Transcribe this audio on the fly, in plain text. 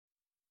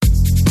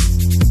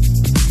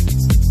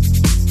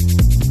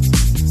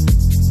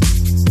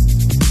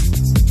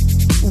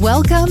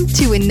Welcome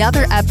to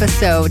another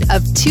episode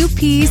of Two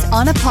Peas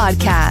on a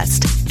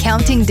Podcast,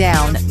 counting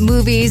down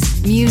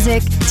movies,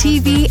 music,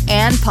 TV,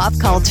 and pop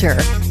culture,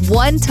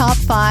 one top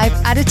 5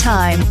 at a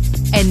time.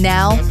 And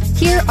now,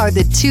 here are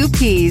the Two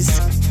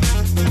Peas.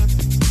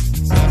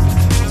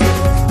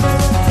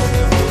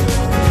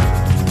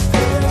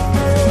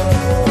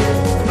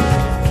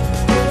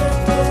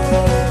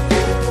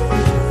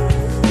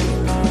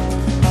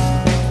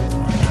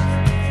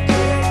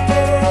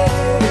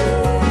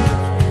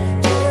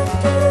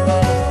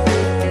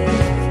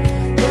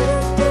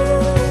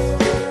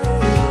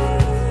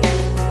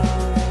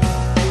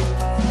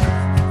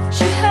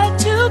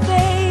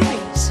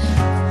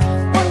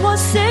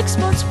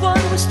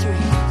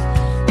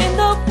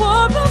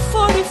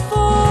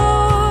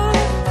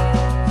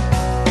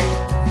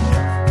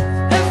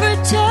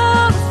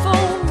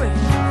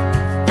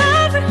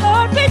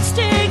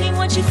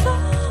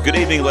 Good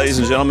evening, ladies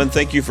and gentlemen.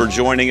 Thank you for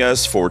joining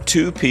us for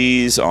Two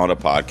Peas on a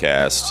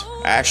Podcast.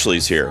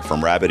 Ashley's here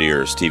from Rabbit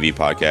Ears TV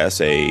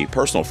Podcast, a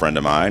personal friend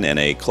of mine and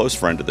a close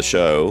friend of the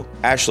show.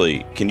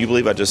 Ashley, can you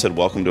believe I just said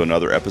welcome to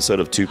another episode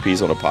of Two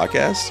Peas on a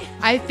Podcast?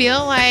 I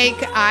feel like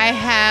I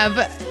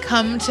have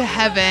come to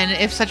heaven,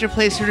 if such a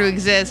place were to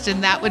exist,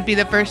 and that would be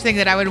the first thing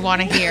that I would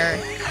want to hear.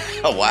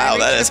 Oh, wow,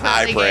 that is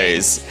high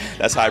praise.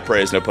 That's high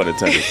praise, no pun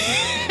intended.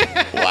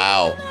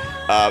 Wow.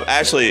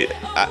 Ashley,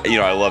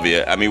 I love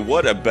you. I mean,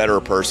 what a better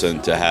person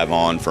to have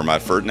on for my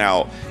first.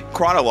 Now,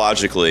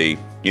 chronologically,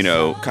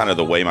 kind of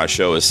the way my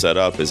show is set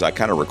up is I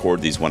kind of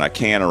record these when I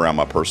can around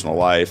my personal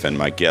life and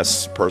my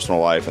guests' personal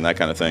life and that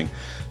kind of thing.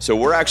 So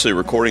we're actually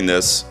recording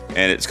this,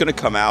 and it's going to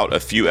come out a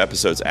few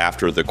episodes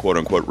after the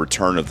quote-unquote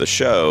return of the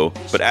show.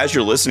 But as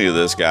you're listening to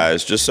this,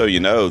 guys, just so you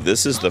know,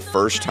 this is the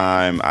first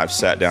time I've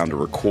sat down to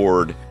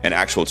record an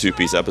actual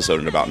two-piece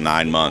episode in about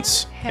 9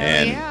 months.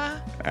 Hell yeah.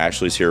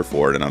 Ashley's here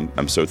for it, and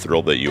I'm so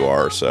thrilled that you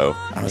are. So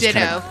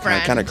ditto,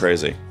 friend. Kind of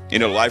crazy.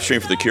 Live stream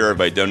for the Cure,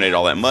 everybody donated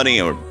all that money,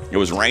 and it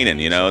was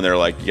raining, and they're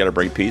like, you got to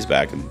bring peas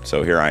back, and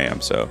so here I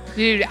am. So,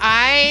 dude,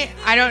 I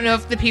don't know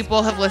if the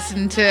people have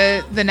listened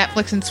to the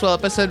Netflix and Swill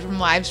episode from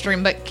live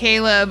stream, but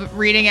Caleb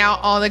reading out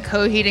all the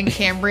Coheed and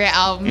Cambria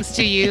albums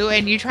to you,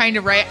 and you trying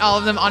to write all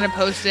of them on a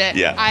Post-it.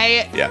 Yeah.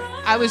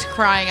 I was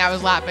crying. I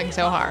was laughing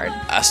so hard.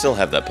 I still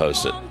have that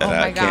Post-it, and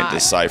I can't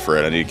decipher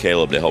it. I need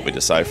Caleb to help me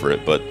decipher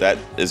it, but that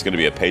is going to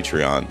be a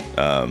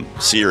Patreon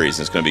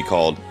series. It's going to be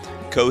called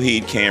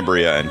Coheed,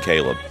 Cambria, and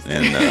Caleb,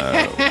 and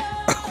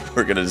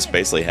we're going to just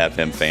basically have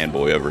him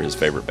fanboy over his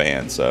favorite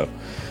band, so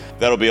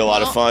that'll be a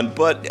lot of fun.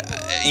 But,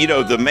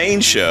 the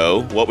main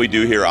show, what we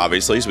do here,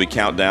 obviously, is we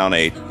count down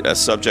a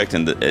subject,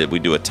 and we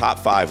do a top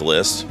 5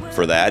 list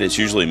for that. It's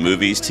usually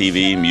movies,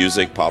 TV,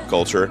 music, pop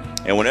culture,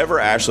 and whenever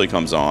Ashley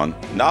comes on,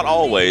 not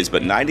always,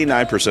 but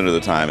 99% of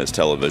the time it's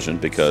television,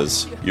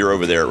 because you're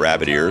over there at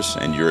Rabbit Ears,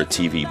 and you're a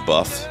TV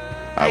buff.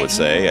 I would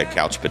say a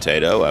couch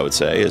potato, I would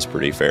say, is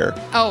pretty fair.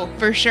 Oh,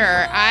 for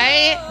sure.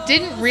 I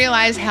didn't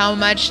realize how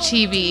much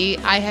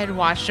TV I had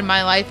watched in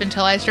my life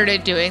until I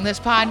started doing this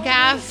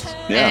podcast.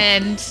 Yeah.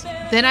 And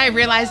then I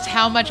realized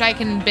how much I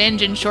can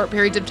binge in short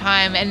periods of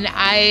time. And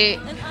I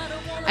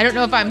don't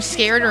know if I'm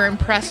scared or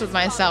impressed with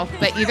myself,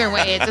 but either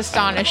way, it's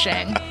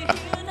astonishing.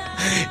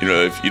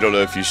 If you don't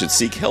know if you should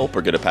seek help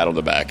or get a pat on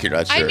the back, you're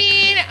not sure. I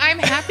mean, I'm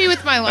happy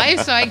with my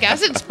life, so I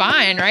guess it's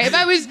fine, right? If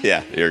I was,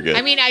 yeah, you're good.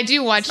 I mean, I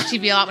do watch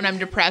TV a lot when I'm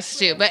depressed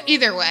too, but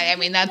either way, I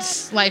mean,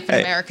 that's life in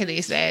America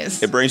these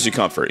days. It brings you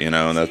comfort, and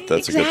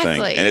that's exactly. a good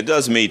thing, and it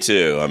does me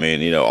too. I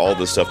mean, all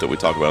the stuff that we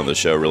talk about on the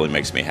show really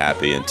makes me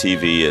happy, and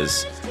TV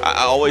is.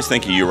 I always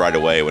think of you right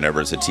away whenever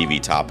it's a TV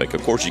topic.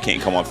 Of course, you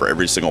can't come on for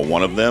every single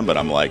one of them, but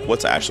I'm like,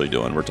 what's Ashley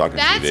doing? We're talking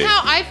That's TV. That's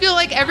how I feel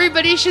like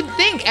everybody should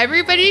think.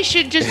 Everybody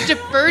should just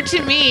defer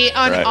to me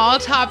on all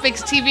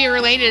topics TV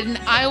related, and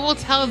I will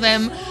tell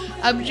them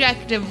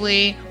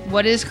objectively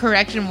what is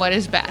correct and what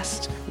is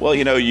best. Well,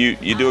 you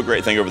do a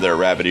great thing over there at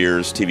Rabbit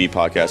Ears TV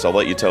Podcast. I'll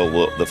let you tell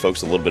the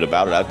folks a little bit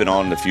about it. I've been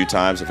on a few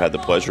times. I've had the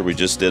pleasure. We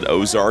just did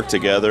Ozark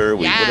together.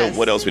 Yes.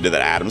 What else? We did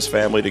that Addams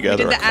Family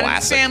together. We did the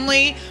Addams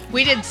Family.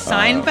 We did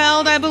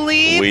Seinfeld, I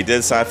believe. We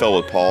did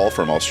Seinfeld with Paul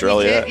from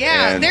Australia. We did,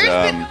 yeah. And, there's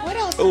been, what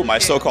else? Oh, My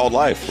So-Called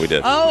Life we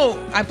did.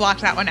 Oh, I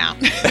blocked that one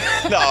out.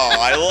 No,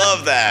 I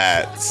love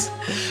that.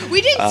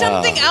 We did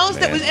something else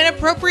that was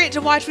inappropriate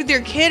to watch with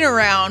your kid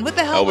around. What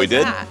the hell was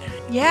that?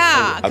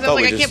 Yeah, because I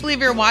was like, I can't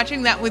believe you're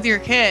watching that with your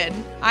kid.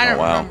 I don't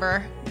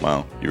remember.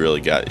 Wow, you really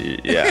got,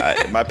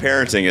 my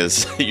parenting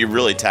is, you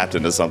really tapped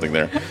into something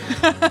there.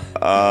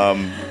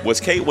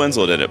 Was Kate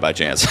Winslet in it by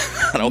chance?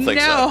 I don't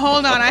think so. No,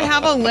 hold on. I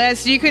have a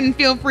list. You can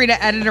feel free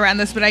to edit around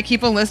this, but I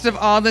keep a list of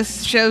all the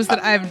shows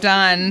that I've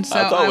done. So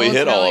I thought we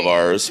hit all of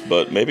ours,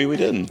 but maybe we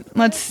didn't.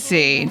 Let's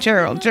see.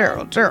 Gerald.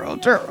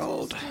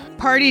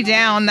 Party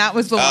Down, that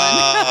was the one.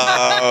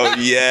 Oh,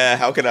 yeah.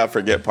 How could I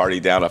forget Party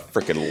Down? I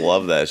freaking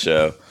love that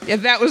show. Yeah,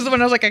 that was the one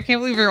I was like, I can't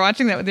believe you're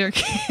watching that with your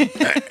kid.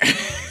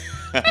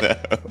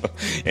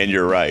 And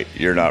you're right.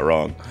 You're not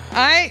wrong.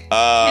 I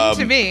tend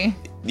to be.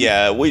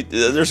 Yeah,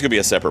 there's going to be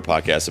a separate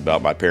podcast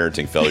about my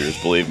parenting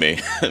failures. Believe me,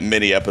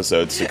 many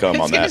episodes to come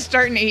on that. It's going to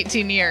start in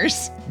 18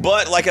 years.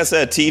 But like I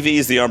said, TV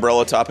is the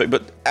umbrella topic.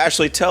 But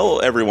Ashley,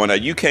 tell everyone,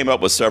 you came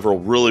up with several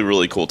really,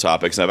 really cool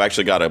topics. And I've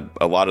actually got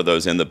a lot of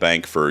those in the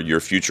bank for your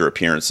future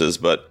appearances.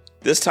 But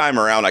this time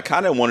around, I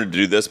kind of wanted to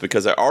do this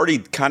because I already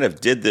kind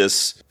of did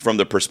this from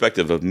the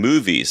perspective of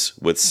movies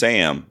with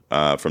Sam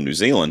from New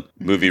Zealand,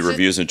 movie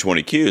reviews and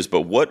 20 Qs.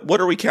 But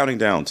what are we counting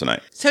down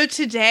tonight? So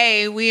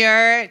today we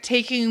are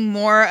taking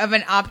more of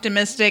an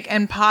optimistic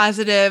and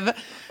positive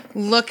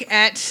look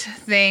at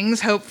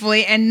things,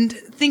 hopefully, and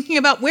thinking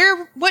about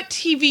what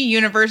TV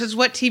universes,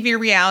 what TV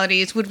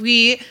realities would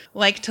we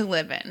like to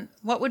live in?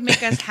 What would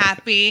make us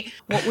happy?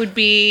 What would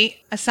be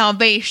a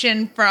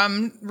salvation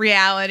from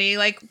reality?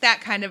 Like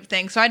that kind of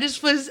thing. So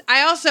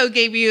I also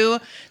gave you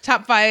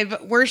top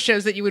 5 worst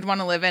shows that you would want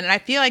to live in. And I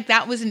feel like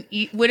that was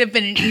would have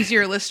been an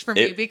easier list for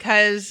me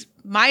because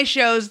my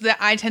shows that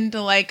I tend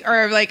to like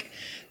are like,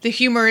 the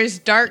humor is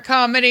dark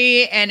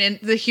comedy, and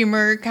the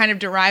humor kind of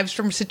derives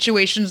from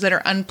situations that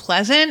are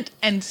unpleasant.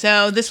 And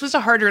so this was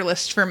a harder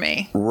list for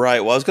me. Right.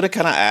 Well, I was going to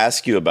kind of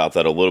ask you about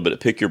that a little bit,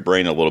 pick your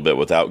brain a little bit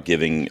without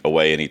giving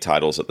away any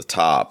titles at the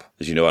top,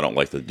 because you know I don't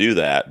like to do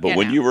that. But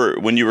when you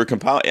were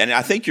compiling, and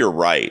I think you're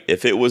right.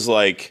 If it was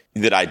like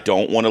that I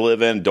don't want to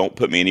live in, don't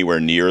put me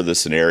anywhere near the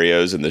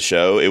scenarios in the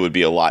show, it would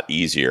be a lot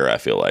easier, I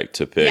feel like,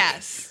 to pick.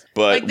 Yes.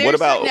 But like what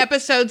about certain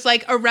episodes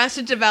like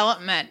Arrested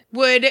Development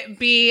would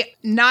be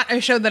not a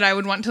show that I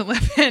would want to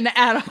live in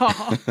at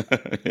all.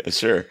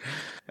 Sure.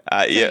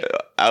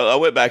 I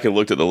went back and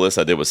looked at the list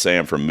I did with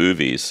Sam for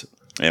movies,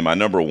 and my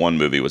number 1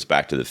 movie was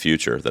Back to the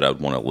Future that I would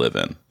want to live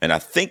in. And I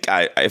think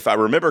if I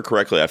remember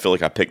correctly, I feel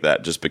like I picked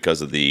that just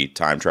because of the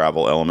time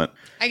travel element.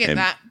 I get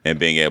that. And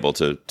being able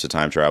to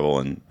time travel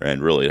and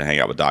really to hang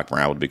out with Doc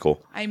Brown would be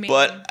cool.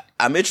 But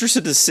I'm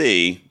interested to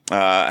see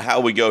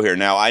how we go here.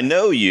 Now, I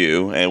know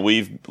you,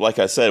 and like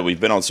I said, we've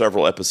been on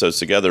several episodes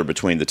together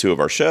between the two of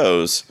our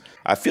shows.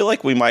 I feel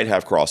like we might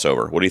have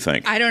crossover. What do you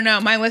think? I don't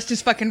know. My list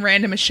is fucking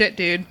random as shit,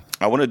 dude.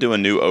 I want to do a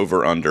new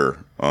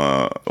over-under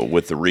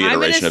with the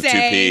reiteration of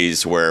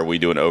 2Ps where we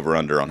do an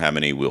over-under on how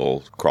many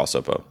we'll cross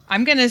up of.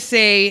 I'm going to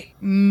say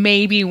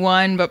maybe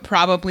 1, but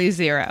probably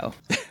 0.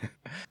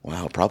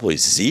 Wow, probably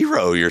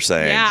 0. You're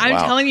saying? Yeah,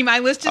 I'm telling you, my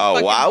list is fucking I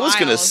was wild. I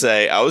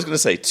was gonna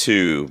say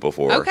 2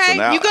 before. Okay, so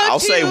now you go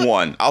I'll 2. say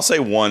 1. I'll say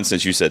 1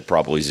 since you said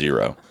probably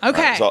 0.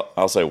 Okay, right, so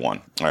I'll say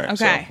 1. All right.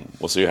 Okay. So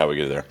we'll see how we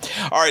get there.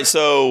 All right.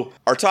 So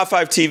our top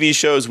 5 TV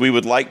shows we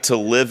would like to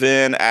live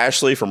in.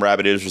 Ashley from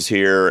Rabbit Ears is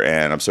here,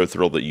 and I'm so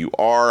thrilled that you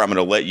are. I'm going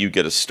to let you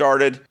get us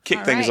started.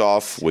 Kick things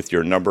off with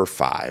your number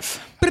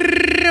 5.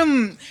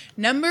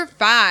 Number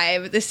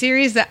 5, the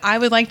series that I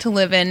would like to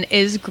live in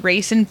is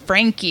Grace and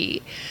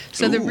Frankie.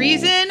 So the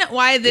reason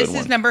why this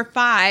is number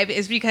 5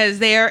 is because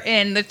they are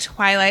in the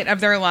twilight of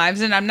their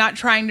lives, and I'm not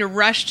trying to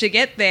rush to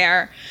get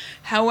there.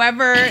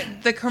 However,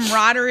 the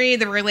camaraderie,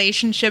 the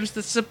relationships,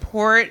 the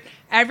support,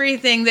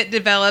 everything that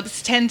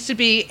develops tends to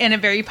be in a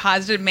very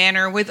positive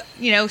manner with,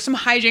 some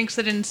hijinks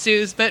that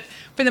ensues. But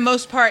for the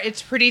most part,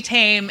 it's pretty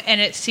tame, and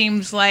it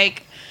seems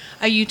like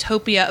a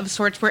utopia of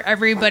sorts where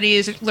everybody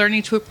is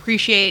learning to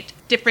appreciate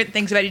different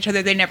things about each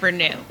other they never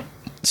knew.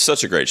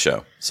 Such a great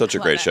show. Such a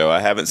great show. I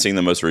haven't seen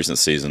the most recent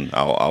season,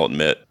 I'll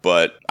admit,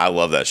 but I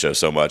love that show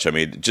so much. I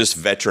mean, just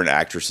veteran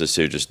actresses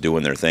who just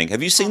doing their thing.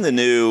 Have you seen the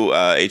new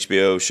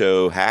HBO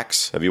show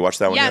Hacks? Have you watched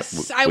that one yet?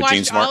 Yes, I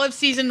watched all of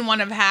season 1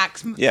 of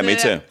Hacks. Yeah, me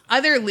too.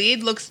 Other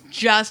lead looks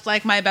just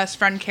like my best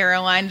friend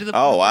Caroline. To the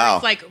point wow.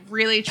 It's like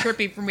really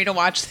trippy for me to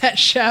watch that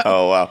show.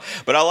 Oh, wow.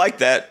 But I like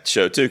that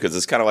show too because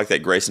it's kind of like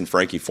that Grace and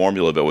Frankie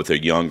formula, but with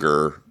a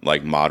younger,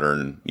 like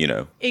modern,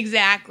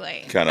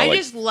 Exactly. I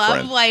just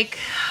love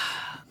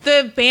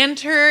the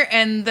banter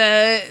and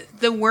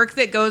the work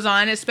that goes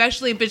on,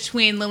 especially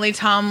between Lily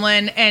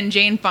Tomlin and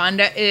Jane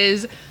Fonda,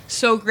 is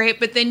so great.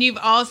 But then you've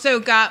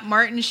also got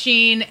Martin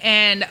Sheen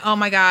and, oh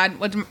my God,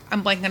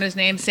 I'm blanking on his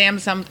name, Sam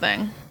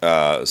something.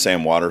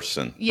 Sam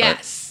Waterston.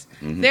 Yes.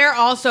 Right? Mm-hmm. They're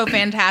also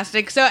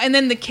fantastic. So, and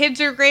then the kids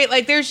are great.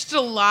 Like, there's just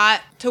a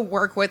lot to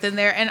work with in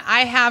there. And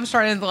I have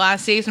started the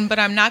last season, but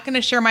I'm not going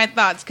to share my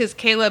thoughts because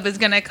Caleb is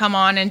going to come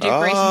on and do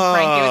Grace and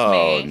Frankie with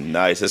me. Oh,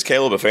 nice. Is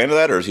Caleb a fan of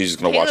that, or is he just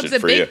going to watch it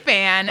for you? Caleb's a big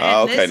fan.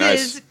 And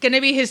this is going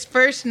to be his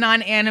first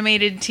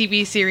non-animated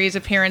TV series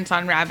appearance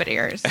on Rabbit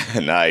Ears.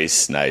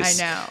 Nice. I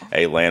know.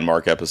 A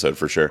landmark episode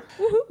for sure.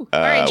 Woohoo. All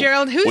right,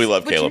 Gerald, we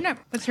love Caleb.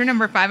 What's your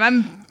number 5?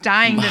 I'm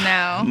dying to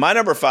know. My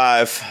number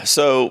 5,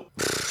 so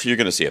you're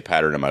going to see a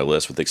pattern in my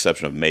list with the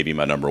exception of maybe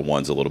my number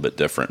 1's a little bit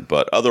different,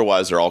 but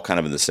otherwise they're all kind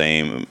of in the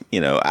same,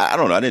 I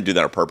don't know. I didn't do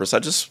that on purpose.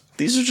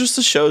 These are just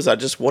the shows I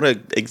just want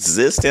to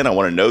exist in. I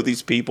want to know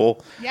these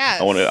people.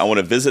 Yes. I want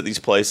to visit these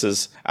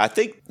places. I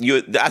think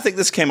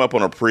this came up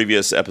on a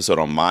previous episode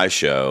on my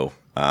show.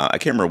 I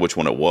can't remember which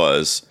one it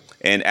was.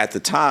 And at the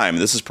time,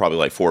 this is probably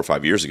like 4 or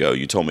 5 years ago,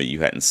 you told me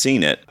you hadn't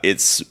seen it.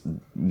 It's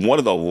one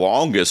of the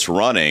longest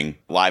running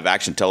live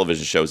action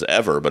television shows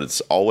ever, but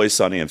it's Always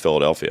Sunny in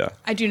Philadelphia.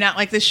 I do not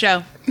like this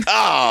show.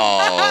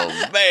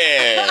 Oh,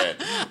 man.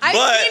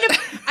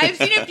 I've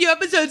seen a few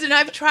episodes, and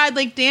I've tried,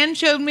 like, Dan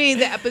showed me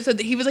the episode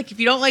that he was like, if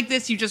you don't like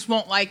this, you just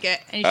won't like it.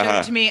 And he showed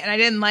it to me, and I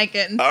didn't like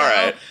it. And all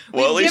right.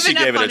 Well, at least you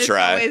gave it a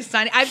try. Always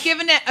Sunny. I've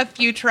given it a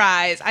few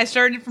tries. I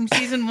started from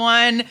season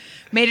 1,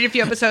 made it a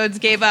few episodes,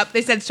 gave up.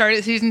 They said start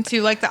at season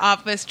 2 like The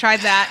Office.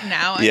 Tried that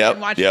now.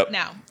 And watch it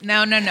now.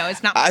 No.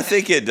 It's not. I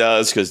think it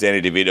does because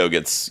Danny DeVito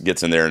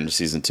gets in there in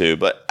season 2.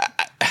 But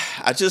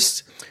I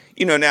just,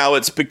 now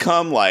it's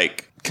become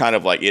like kind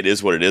of like it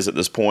is what it is at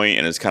this point,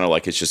 and it's kind of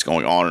like it's just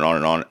going on and on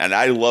and on. And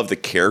I love the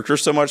character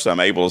so much that I'm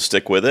able to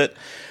stick with it.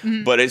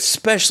 Mm-hmm. But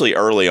especially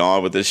early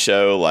on with this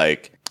show,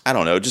 like, I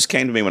don't know, it just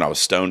came to me when I was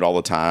stoned all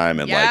the time.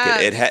 And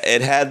like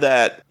it had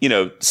that,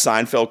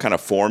 Seinfeld kind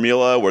of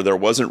formula where it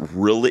wasn't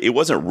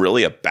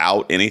really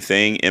about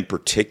anything in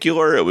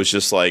particular. It was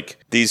just like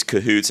these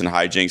cahoots and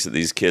hijinks that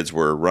these kids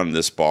were running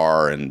this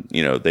bar, and,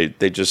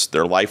 they just,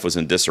 their life was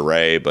in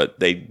disarray, but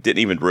they didn't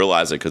even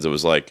realize it because it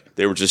was like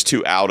they were just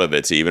too out of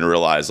it to even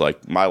realize,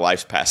 like, my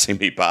life's passing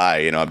me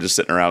by. I'm just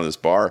sitting around this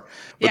bar.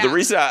 But the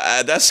reason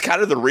that's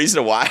kind of the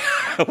reason why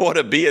I want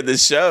to be in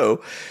this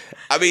show.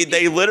 I mean,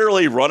 they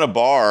literally run a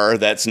bar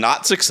that's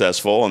not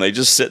successful, and they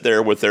just sit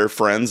there with their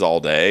friends all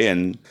day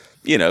and,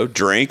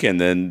 drink, and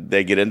then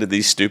they get into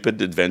these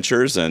stupid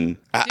adventures. And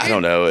I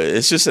don't know.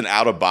 It's just an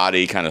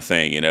out-of-body kind of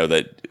thing,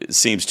 that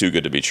seems too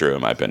good to be true,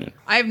 in my opinion.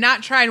 I have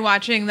not tried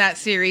watching that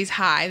series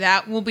High.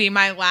 That will be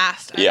my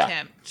last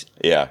attempt.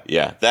 Yeah.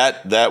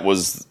 That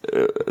was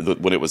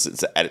when it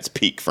was at its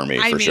peak for me,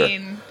 sure.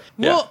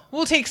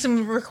 We'll take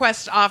some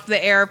requests off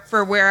the air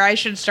for where I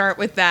should start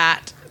with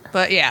that.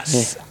 But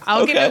yes,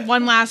 I'll give it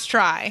one last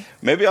try.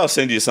 Maybe I'll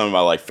send you some of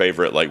my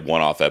favorite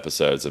one-off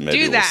episodes, and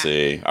maybe we'll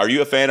see. Are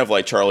you a fan of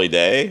Charlie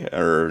Day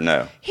or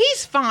no?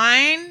 He's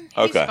fine.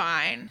 He's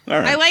fine. All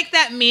right. I like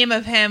that meme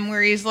of him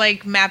where he's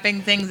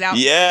mapping things out.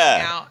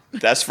 Yeah,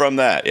 that's from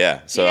that. Yeah,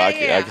 so I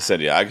can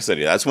send you.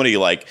 That's when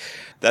he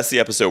that's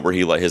the episode where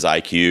his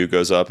IQ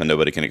goes up and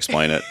nobody can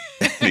explain it.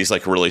 And he's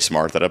really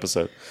smart that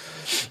episode.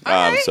 So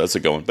that's a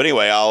good one. But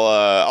anyway, I'll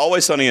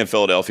Always Sunny in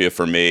Philadelphia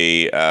for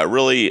me.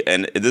 Really,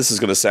 and this is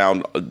going to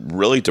sound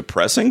really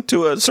depressing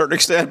to a certain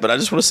extent, but I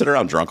just want to sit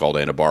around drunk all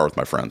day in a bar with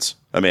my friends.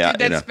 I mean,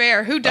 that's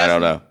fair. Who doesn't? I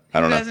don't know.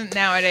 Who doesn't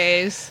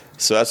nowadays?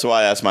 So that's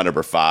why that's my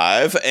number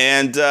 5.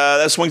 And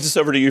that swings us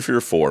over to you for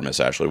your 4, Miss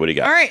Ashley. What do you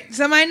got? All right.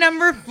 So my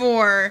number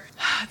 4,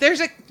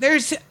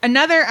 there's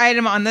another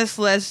item on this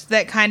list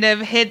that kind of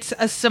hits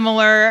a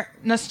similar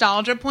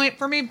nostalgia point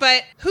for me,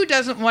 but who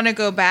doesn't want to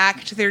go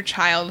back to their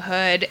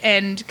childhood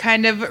and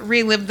kind of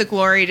relive the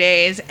glory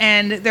days?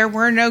 And there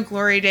were no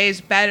glory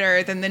days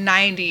better than the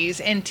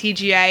 90s and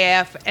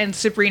TGIF and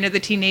Sabrina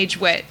the Teenage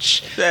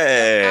Witch.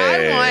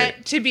 Hey. I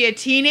want to be a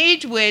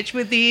teenage witch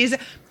with these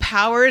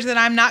powers that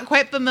I'm not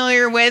quite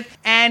familiar with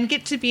and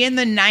get to be in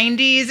the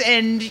 90s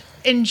and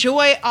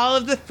enjoy all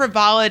of the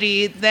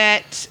frivolity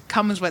that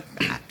comes with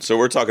that. So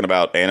we're talking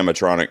about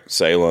animatronic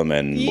Salem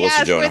and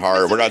Melissa Joan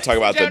Hart. We're not talking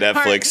about the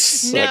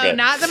Netflix. No, okay.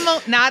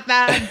 Not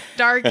that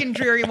dark and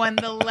dreary one.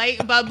 The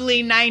light,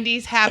 bubbly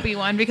 90s happy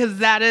one, because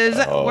that is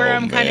where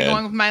I'm kind of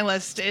going with my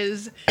list,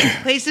 is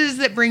places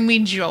that bring me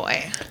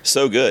joy.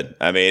 So good.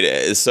 I mean,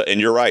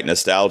 and you're right.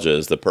 Nostalgia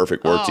is the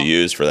perfect word to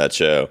use for that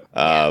show.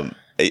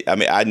 I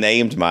mean, I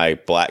named my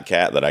black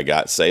cat that I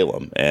got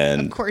Salem,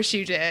 and of course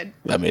you did.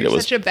 I mean, You're it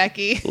was such a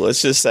Becky.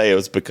 Let's just say it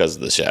was because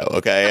of the show.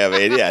 Okay, I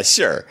mean, yeah,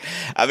 sure.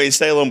 I mean,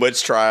 Salem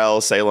Witch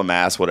Trial, Salem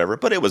Mass, whatever,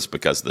 but it was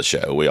because of the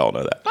show. We all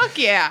know that. Fuck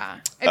yeah!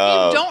 If you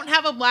don't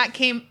have a black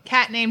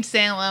cat named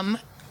Salem,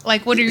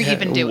 what are you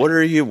even doing?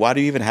 Why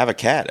do you even have a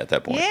cat at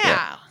that point?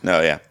 Yeah. No,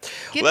 yeah.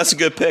 Well, that's a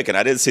good pick, and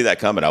I didn't see that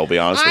coming. I will be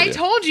honest with you. I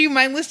told you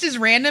my list is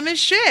random as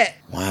shit.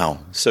 Wow.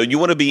 So you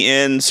want to be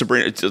in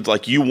Sabrina?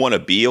 You want to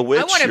be a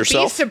witch yourself? I want to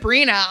be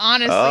Sabrina,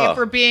 honestly, if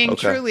we're being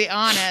truly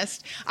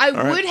honest. I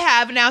would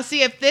have. Now,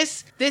 see, if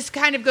this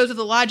kind of goes with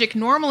the logic,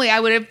 normally I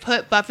would have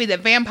put Buffy the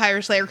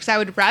Vampire Slayer because I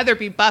would rather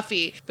be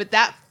Buffy, but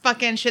that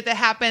fucking shit that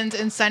happens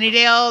in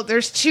Sunnydale,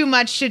 there's too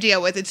much to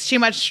deal with. It's too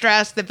much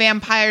stress. The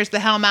vampires, the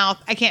Hellmouth.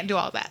 I can't do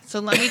all that.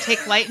 So let me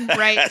take light and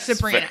bright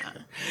Sabrina. Fair.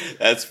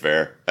 That's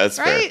fair. That's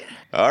right?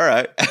 Fair. All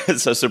right.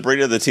 So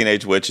Sabrina the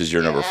Teenage Witch is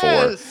your number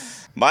 4.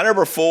 My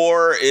number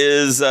 4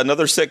 is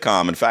another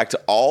sitcom. In fact,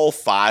 all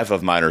 5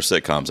 of mine are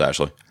sitcoms,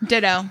 Ashley.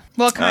 Ditto.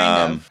 Well,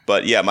 kind of.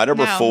 But yeah, my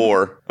number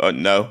 4.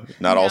 No,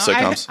 not all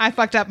sitcoms. I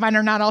fucked up. Mine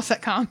are not all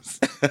sitcoms.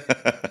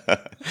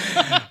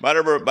 My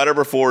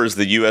number 4 is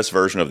the U.S.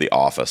 version of The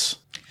Office.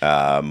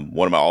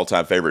 One of my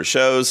all-time favorite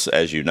shows,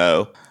 as you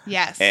know.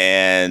 Yes.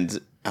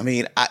 And I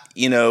mean,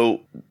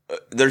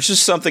 there's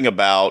just something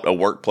about a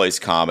workplace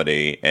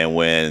comedy, and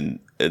when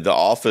The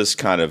Office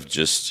kind of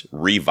just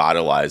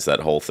revitalized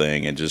that whole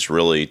thing and just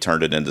really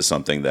turned it into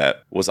something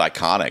that was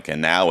iconic.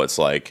 And now it's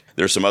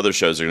there's some other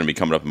shows that are going to be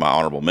coming up in my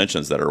honorable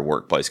mentions that are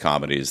workplace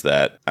comedies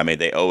that, I mean,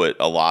 they owe it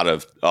a lot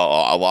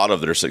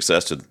of their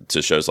success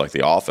to shows like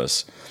The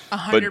Office.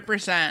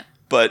 100%.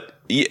 But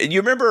you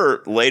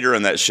remember later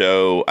in that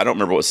show, I don't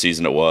remember what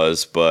season it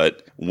was,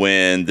 but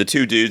when the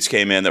two dudes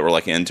came in that were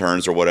like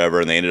interns or whatever,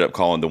 and they ended up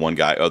calling the one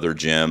guy Other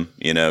Jim,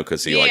 you know,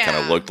 because he like kind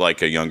of looked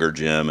like a younger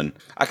Jim. And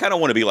I kind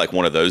of want to be like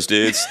one of those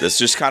dudes that's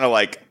just kind of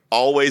like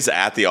always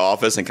at the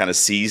office and kind of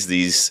sees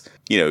these,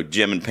 you know,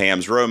 Jim and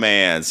Pam's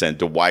romance and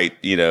Dwight,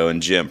 you know,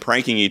 and Jim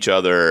pranking each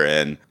other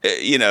and,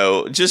 you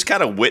know, just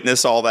kind of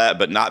witness all that,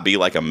 but not be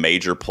like a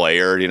major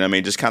player. You know what I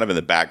mean? Just kind of in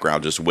the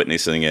background, just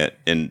witnessing it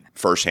in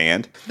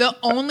firsthand. The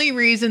only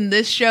reason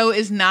this show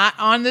is not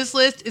on this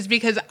list is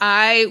because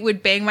I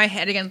would bang my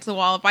head against the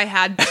wall if I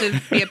had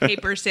to be a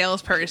paper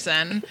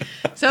salesperson.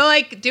 So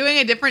like doing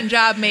a different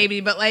job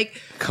maybe, but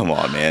like, come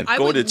on, man.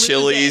 Going to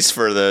Chili's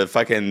for the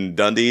fucking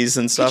Dundies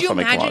and stuff. Could you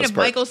imagine if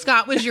Michael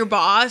Scott was your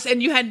boss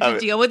and you had to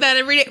deal with that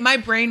every day? My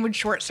brain would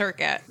short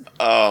circuit.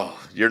 Oh,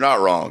 you're not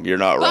wrong. You're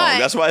not wrong.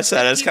 That's why I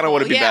said I just kind of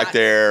want to be back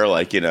there,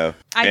 like, you know.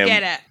 I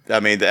get it. I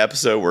mean, the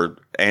episode where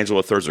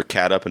Angela throws her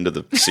cat up into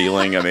the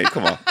ceiling. I mean,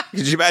 come on.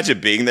 Could you imagine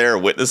being there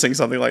witnessing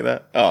something like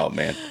that? Oh,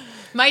 man.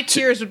 My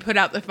tears would put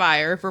out the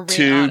fire, for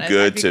being honest. Too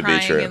good to be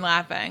true. And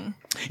laughing.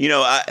 You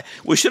know,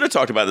 we should have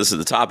talked about this at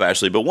the top,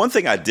 Ashley, but one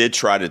thing I did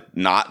try to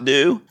not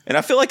do, and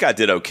I feel like I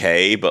did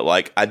okay, but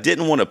like I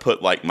didn't want to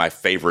put like my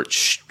favorite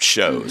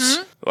shows.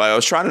 Mm-hmm. Like, I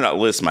was trying to not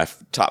list my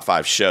top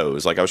 5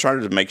 shows. Like I was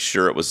trying to make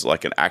sure it was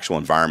like an actual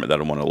environment that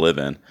I want to live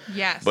in.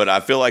 Yes. But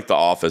I feel like The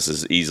Office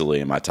is easily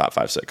in my top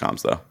 5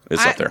 sitcoms, though.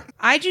 It's up there.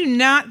 I do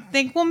not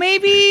think, well,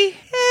 maybe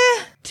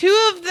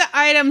 2 of the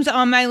items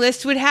on my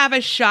list would have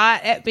a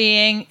shot at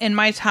being in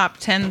my top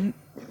 10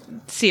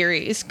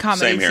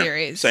 comedy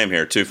series. Same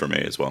here. 2 for me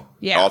as well.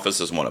 Yeah. Office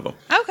is one of them.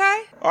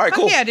 Okay. All right,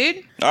 cool. Yeah,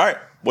 dude. All right.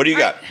 What do you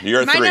got?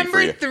 You're a 3 for you. My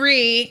number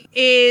 3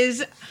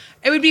 is,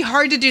 it would be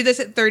hard to do this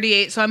at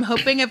 38, so I'm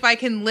hoping if I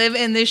can live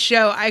in this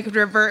show, I could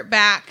revert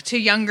back to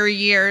younger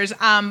years.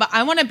 But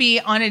I want to be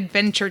on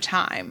Adventure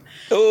Time.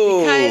 Ooh.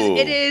 Because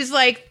it is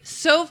like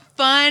so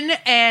fun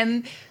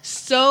and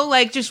so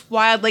like just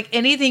wild. Like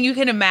anything you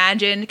can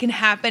imagine can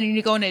happen, and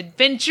you go on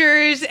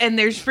adventures, and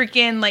there's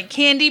freaking like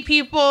candy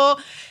people.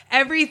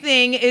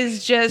 Everything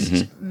is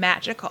just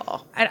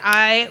magical, and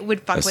I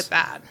would fuck with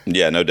that.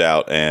 Yeah, no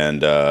doubt.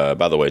 And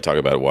by the way, talk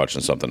about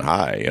watching something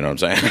high. You know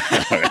what I'm saying?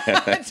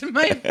 That's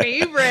my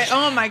favorite.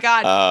 Oh my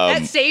god,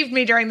 that saved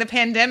me during the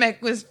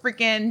pandemic. Was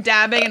freaking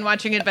dabbing and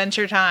watching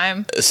Adventure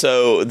Time.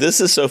 So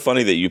this is so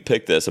funny that you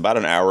picked this. About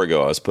an hour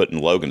ago, I was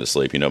putting Logan to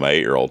sleep. You know, my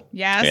 8-year-old.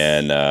 Yes.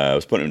 And I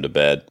was putting him to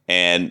bed,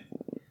 and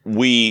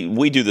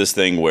we do this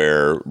thing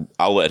where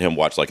I'll let him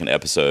watch like an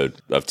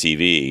episode of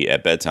TV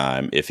at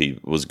bedtime if he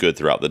was good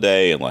throughout the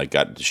day and like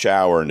got to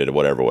shower and did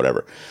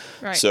whatever.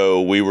 Right.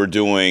 So we were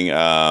doing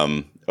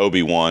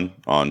Obi-Wan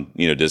on,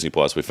 you know, Disney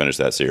Plus. We finished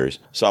that series.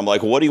 So I'm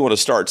like, what do you want to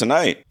start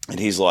tonight? And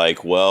he's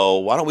like,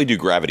 well, why don't we do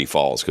Gravity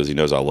Falls? Because he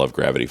knows I love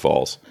Gravity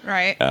Falls.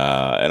 Right.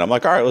 And I'm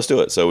like, all right, let's do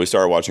it. So we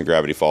started watching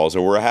Gravity Falls,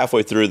 and we're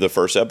halfway through the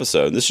first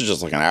episode. This is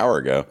just like an hour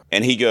ago.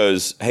 And he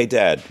goes, hey,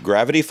 Dad,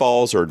 Gravity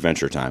Falls or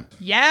Adventure Time?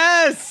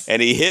 Yes.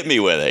 And he hit me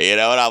with it, you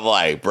know, and I'm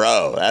like,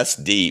 bro, that's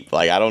deep.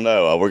 Like, I don't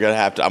know. I'm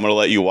going to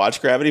let you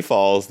watch Gravity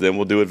Falls, then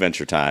we'll do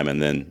Adventure Time,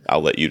 and then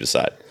I'll let you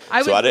decide.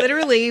 I was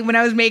literally, when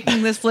I was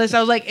making this list, I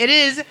was like,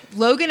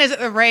 Logan is at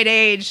the right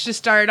age to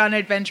start on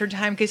Adventure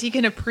Time because he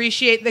can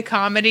appreciate the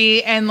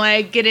comedy and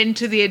like get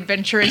into the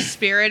adventurous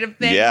spirit of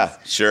things. Yeah,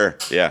 sure.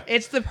 Yeah.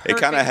 It's the perfect It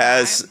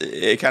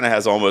kind of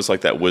has almost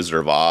like that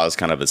Wizard of Oz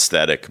kind of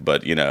aesthetic,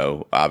 but, you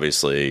know,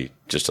 obviously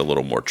just a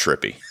little more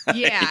trippy.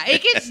 Yeah,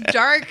 it gets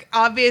dark,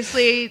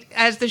 obviously,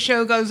 as the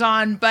show goes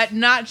on, but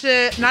not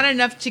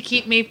enough to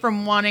keep me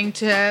from wanting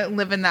to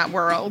live in that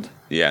world.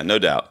 Yeah, no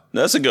doubt.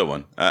 That's a good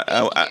one.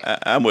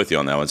 I'm with you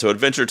on that one. So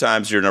Adventure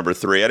Time's your number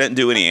 3. I didn't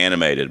do any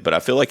animated, but I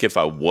feel like if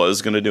I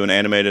was going to do an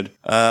animated,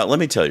 let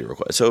me tell you real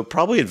quick. So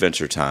probably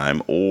Adventure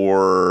Time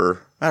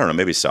or, I don't know,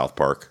 maybe South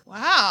Park.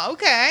 Wow,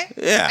 okay.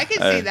 Yeah. I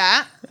can see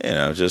that. You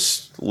know,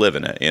 just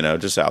living it, you know,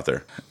 just out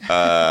there.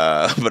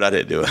 But I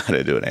didn't do it. I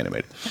didn't do it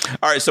animated.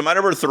 All right, so my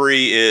number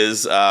 3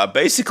 is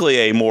basically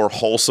a more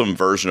wholesome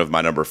version of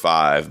my number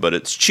 5, but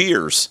it's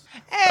Cheers.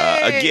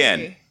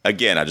 Hey.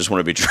 Again, I just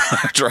want to be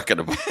drunk at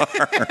a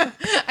bar.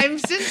 I'm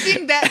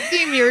sensing that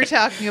theme you're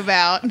talking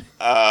about.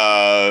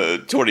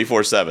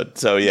 24/7.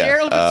 So yeah,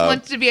 Gerald just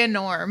wants to be a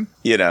norm.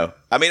 You know,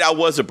 I mean, I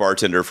was a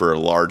bartender for a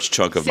large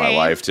chunk of my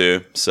life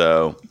too.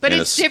 So, but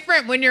it's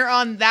different when you're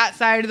on that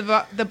side of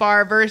the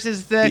bar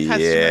versus the customer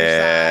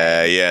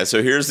side. Yeah.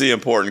 So here's the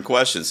important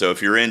question. So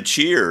if you're in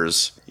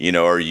Cheers, you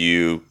know, are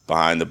you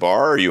behind the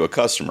bar or are you a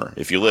customer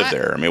if you live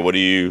there? I mean, what do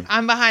you...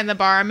 I'm behind the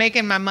bar. I'm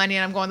making my money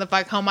and I'm going the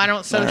fuck home. I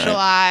don't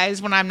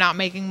socialize when I'm not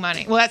making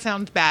money. Well, that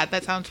sounds bad.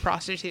 That sounds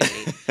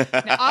prostitute-y.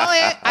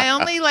 I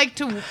only like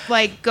to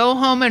go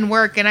home and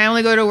work, and I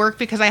only go to work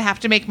because I have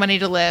to make money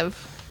to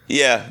live.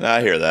 Yeah,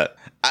 I hear that.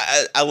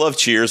 I love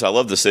Cheers. I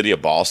love the city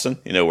of Boston,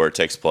 you know, where it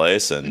takes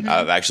place. And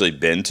I've actually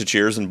been to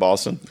Cheers in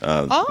Boston.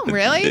 Oh,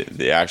 really?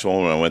 The actual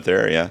one when I went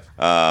there, yeah.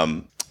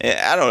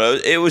 I don't know.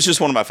 It was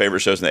just one of my favorite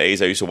shows in the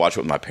 80s. I used to watch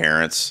it with my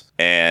parents.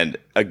 And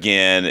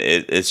again,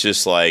 it's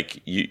just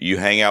like you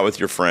hang out with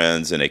your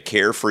friends in a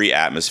carefree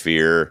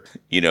atmosphere.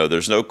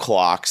 There's no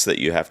clocks that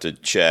you have to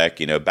check.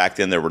 Back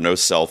then there were no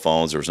cell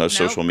phones. There was no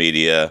social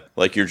media.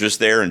 Like, you're just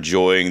there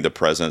enjoying the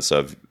presence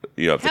of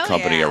the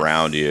company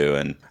around you.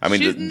 And I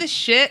mean, shooting the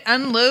shit,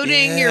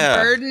 unloading your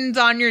burdens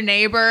on your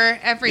neighbor,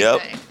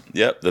 everything.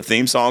 Yep. The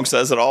theme song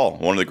says it all.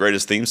 One of the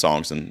greatest theme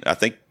songs. And I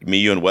think me,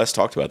 you, and Wes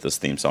talked about this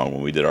theme song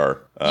when we did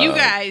our... you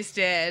guys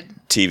did.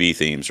 TV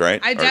themes, right?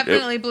 I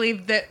definitely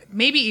believe that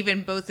maybe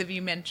even both of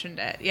you mentioned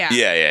it. Yeah.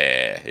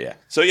 Yeah.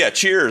 So,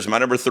 Cheers. My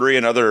number 3,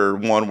 another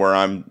one where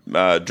I'm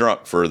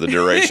drunk for the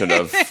duration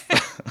of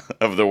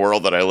of the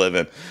world that I live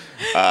in.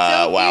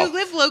 Wow. If you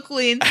live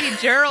locally and see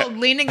Gerald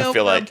leaning over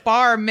a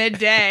bar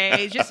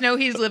midday, just know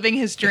he's living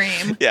his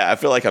dream. Yeah, I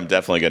feel like I'm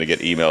definitely going to get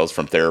emails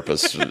from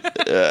therapists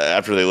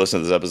after they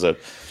listen to this episode.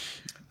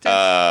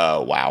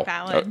 Wow.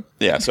 Valid.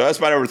 Yeah, so that's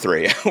my number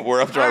 3.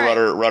 We're up to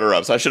our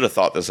runner-ups. I should have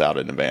thought this out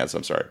in advance.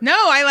 I'm sorry. No,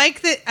 I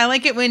like that. I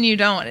like it when you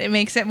don't. It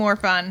makes it more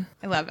fun.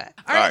 I love it.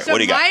 All right, so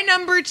my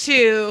number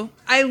 2,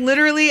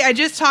 I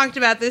just talked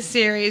about this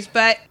series,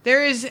 but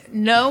there is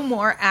no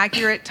more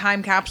accurate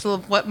time capsule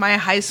of what my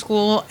high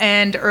school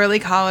and early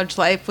college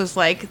life was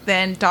like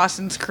than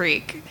Dawson's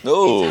Creek.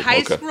 Oh, it's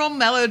high school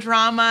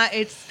melodrama.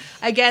 It's,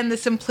 again, the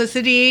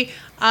simplicity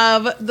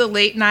of the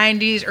late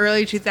 90s,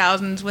 early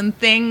 2000s, when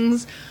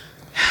things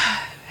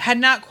had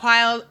not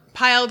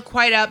piled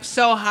quite up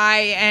so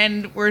high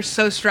and were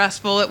so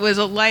stressful. It was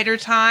a lighter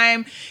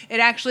time.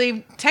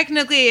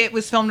 Technically it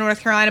was filmed in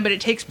North Carolina, but it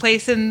takes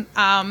place in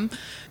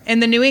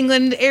the New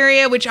England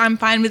area, which I'm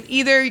fine with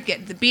either. You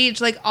get the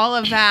beach, like all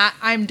of that,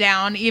 I'm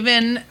down.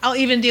 I'll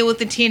even deal with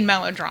the teen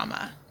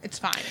melodrama. It's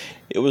fine.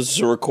 It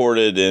was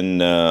recorded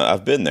in,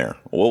 I've been there.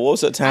 What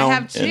was that town? I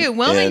have too,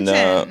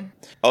 Wilmington.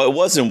 It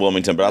was in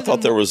Wilmington, but I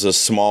thought there was a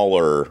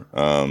smaller,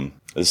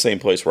 the same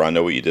place where I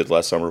Know What You Did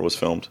Last Summer was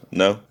filmed.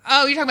 No?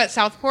 Oh, you're talking about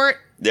Southport?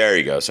 There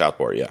you go,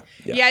 Southport, yeah.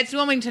 Yeah, it's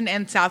Wilmington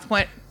and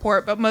Southport,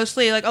 but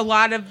mostly like a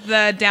lot of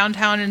the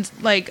downtown and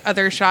like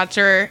other shots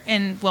are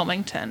in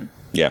Wilmington.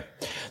 Yeah.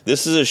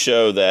 This is a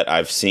show that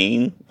I've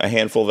seen a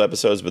handful of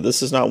episodes, but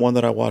this is not one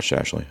that I watched,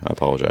 Ashley. I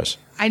apologize.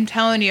 I'm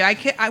telling you,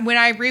 when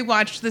I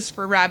rewatched this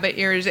for Rabbit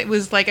Ears, it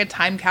was like a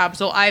time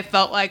capsule. I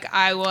felt like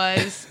I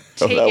was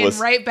taken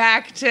right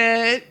back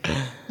to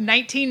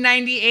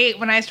 1998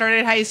 when I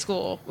started high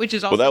school, which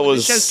is also when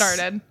the show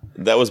started.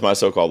 That was My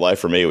So-Called Life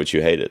for me, which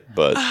you hated,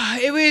 but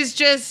it was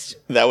just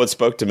that one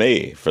spoke to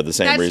me for the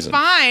same reason.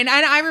 That's fine.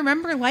 I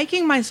remember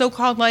liking My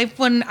So-Called Life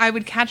when I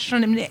would catch it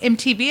on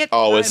MTV at the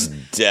time. It's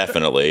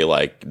definitely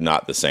like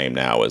not the same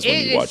now as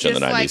when you watch it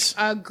in the 90s. It's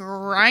like a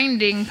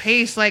grinding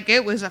pace, like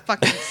it was a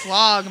fucking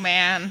slog,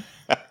 man.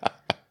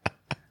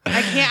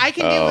 I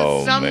can deal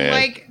with some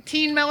like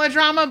teen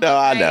melodrama, but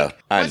I know.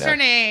 What's her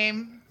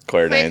name?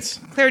 Claire Danes.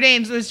 Claire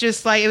Danes was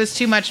just like, it was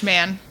too much,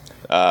 man.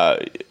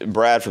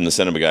 Brad from the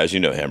Cinema Guys,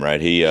 you know him,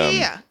 right? He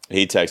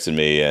texted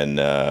me and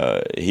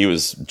he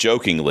was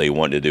jokingly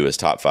wanting to do his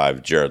top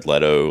 5 Jared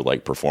Leto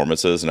like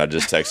performances, and I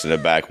just texted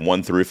him back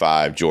 1 through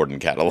 5 Jordan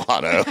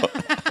Catalano.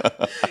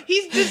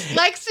 He's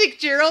dyslexic,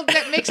 Gerald.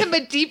 That makes him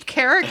a deep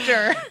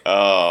character.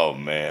 Oh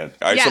man!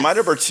 All right, so my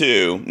number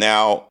 2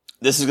 now.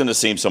 This is going to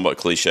seem somewhat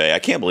cliche. I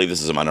can't believe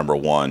this is my number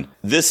 1.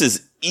 This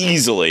is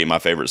easily my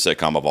favorite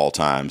sitcom of all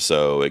time.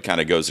 So it kind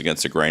of goes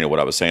against the grain of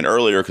what I was saying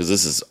earlier, because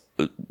this is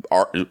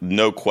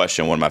no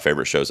question one of my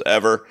favorite shows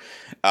ever.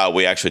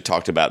 We actually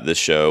talked about this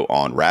show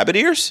on Rabbit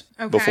Ears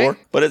before,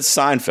 but it's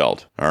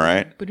Seinfeld. All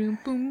right.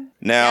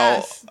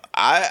 Now,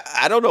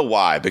 I don't know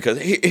why, because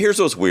here's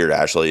what's weird,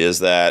 Ashley, is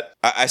that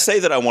I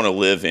say that I want to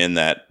live in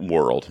that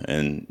world.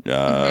 And,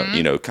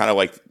 kind of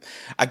like,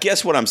 I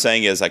guess what I'm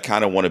saying is I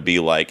kind of want to be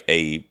like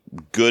a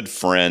good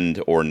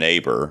friend or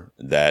neighbor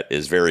that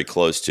is very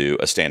close to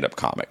a stand-up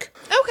comic.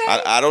 Okay.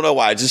 I don't know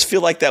why. I just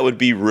feel like that would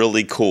be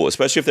really cool,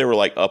 especially if they were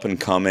like up and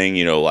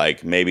coming,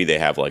 like maybe they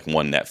have like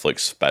one Netflix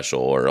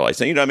special or like,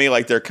 you know what I mean?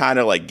 Like they're kind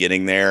of like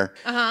getting there.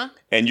 Uh-huh.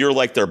 And you're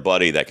like their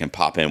buddy that can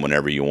pop in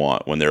whenever you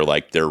want when they're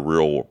like their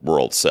real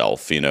world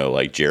self,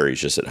 like Jerry's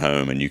just at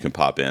home and you can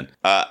pop in.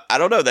 I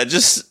don't know. That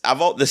just,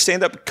 the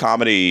stand-up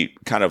comedy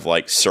kind of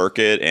like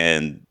circuit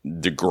and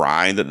the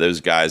grind that those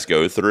guys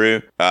go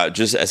through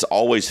just has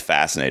always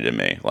fascinated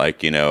me.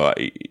 Like,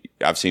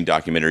 I've seen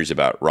documentaries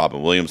about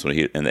Robin Williams when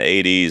he in the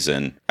 80s,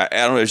 and I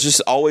don't know, it's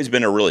just always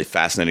been a really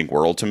fascinating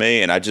world to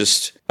me. And I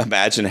just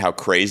imagine how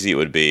crazy it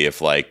would be if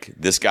like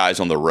this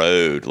guy's on the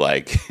road,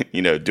 like,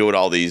 doing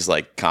all these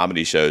like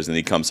comedy shows, and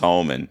he comes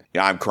home and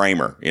I'm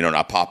Kramer, and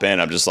I pop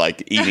in, I'm just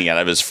like eating out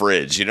of his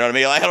fridge. You know what I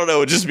mean? Like, I don't know. It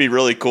would just be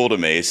really cool to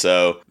me.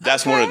 So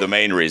that's one of the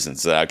main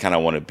reasons that I kind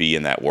of want to be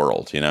in that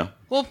world,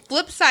 Well,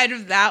 flip side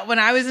of that, when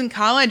I was in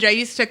college, I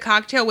used to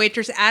cocktail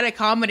waitress at a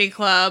comedy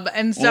club.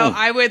 And so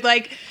I would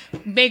like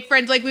make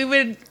friends. Like we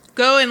would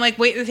go and like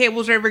wait the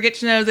tables or ever get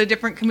to know the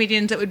different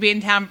comedians that would be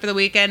in town for the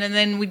weekend. And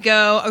then we'd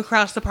go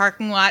across the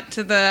parking lot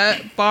to the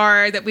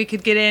bar that we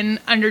could get in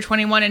under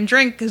 21 and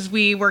drink because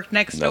we worked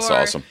next door. That's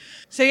awesome.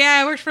 So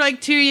yeah, I worked for like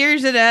 2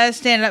 years at a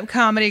stand-up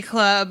comedy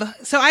club.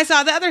 So I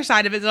saw the other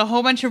side of it. A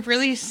whole bunch of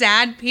really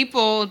sad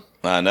people.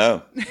 I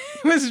know.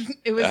 It was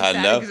a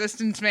sad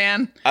existence,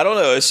 man. I don't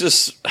know. It's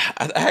just,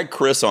 I had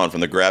Chris on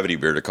from the Gravity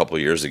Beard a couple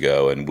of years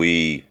ago, and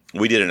we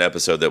did an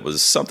episode that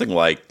was something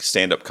like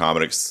stand-up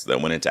comics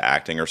that went into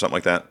acting or something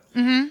like that.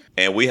 Mm-hmm.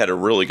 And we had a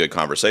really good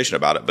conversation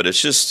about it. But it's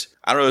just,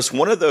 I don't know, it's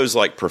one of those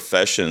like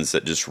professions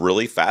that just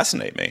really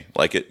fascinate me.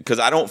 Like, because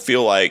I don't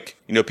feel like,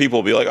 people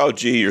will be like, oh,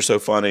 gee, you're so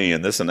funny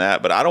and this and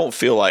that. But I don't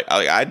feel like,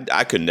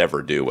 I could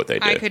never do what they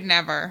do. I could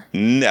never.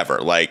 Never.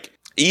 Like,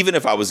 even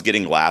if I was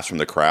getting laughs from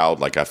the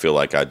crowd, like I feel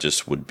like I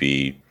just would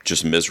be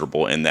just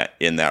miserable in that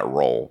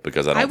role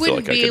because I don't feel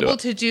like I could do it. I wouldn't be able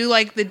to do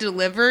like the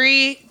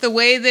delivery the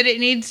way that it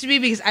needs to be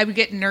because I would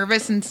get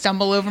nervous and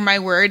stumble over my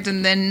words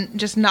and then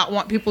just not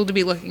want people to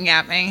be looking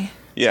at me.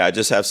 Yeah, I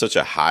just have such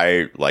a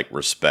high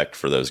respect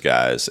for those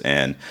guys,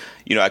 and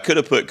I could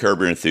have put Curb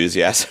Your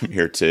Enthusiasm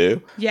here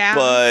too. Yeah,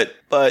 but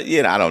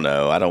I don't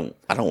know. I don't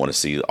want to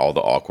see all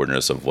the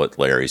awkwardness of what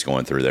Larry's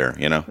going through there.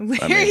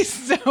 Larry's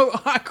so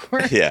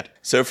awkward. Yeah.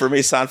 So for me,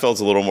 Seinfeld's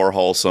a little more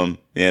wholesome,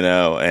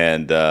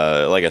 and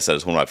like I said,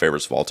 it's one of my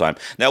favorites of all time.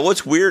 Now,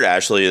 what's weird,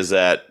 Ashley, is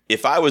that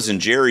if I was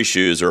in Jerry's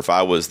shoes or if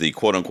I was the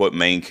quote unquote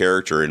main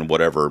character in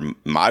whatever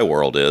my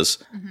world is,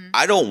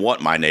 I don't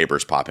want my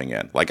neighbors popping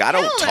in. Like I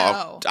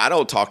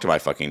don't talk to my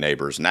fucking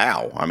neighbors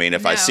now. I mean,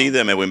 if I see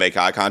them and we make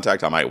eye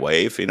contact, I might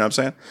wave. You know what I'm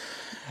saying?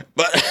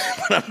 But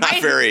I'm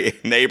not very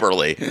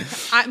neighborly.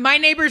 My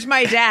neighbor's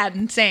my dad,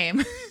 and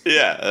same.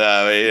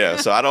 Yeah.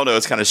 So I don't know.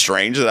 It's kind of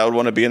strange that I would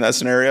want to be in that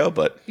scenario,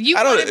 but you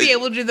want to be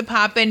able to do the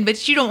pop in,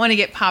 but you don't want to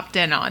get popped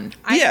in on.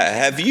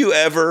 Have you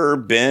ever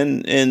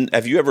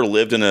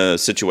lived in a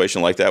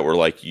situation like that where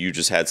like you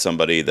just had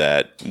somebody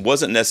that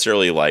wasn't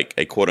necessarily like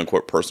a quote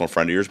unquote personal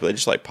friend of yours, but they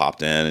just like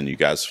popped in and you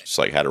guys just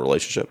like had a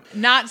relationship?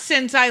 Not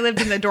since I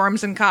lived in the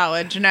dorms in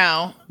college,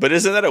 no. But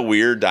isn't that a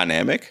weird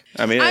dynamic?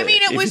 I mean,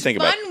 it was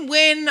fun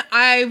when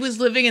I was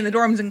living in the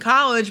dorms in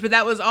college, but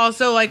that was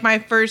also like my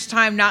first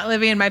time not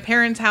living in my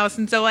parents' house.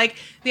 And so like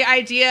the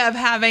idea of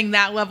having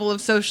that level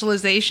of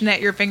socialization at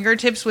your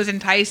fingertips was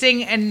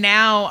enticing. And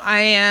now I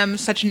am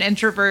such an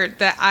introvert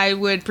that I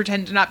would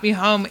pretend to not be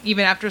home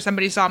even after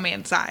somebody saw me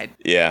inside.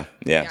 Yeah.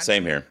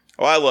 Same here.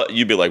 Well,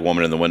 you'd be like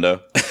woman in the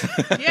window.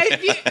 Yeah,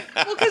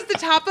 because the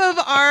top of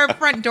our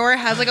front door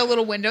has like a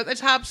little window at the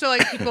top, so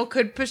like people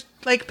could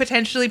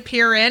potentially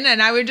peer in,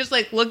 and I would just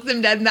like look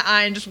them dead in the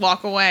eye and just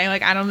walk away,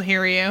 like I don't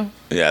hear you.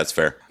 Yeah, that's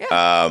fair.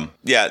 Yeah,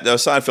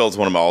 Seinfeld's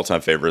one of my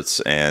all-time favorites,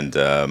 and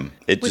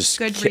it with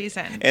good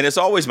reason. And it's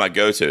always my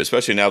go-to,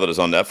 especially now that it's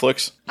on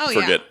Netflix.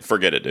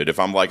 Forget it, dude. If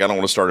I'm like I don't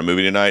want to start a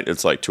movie tonight,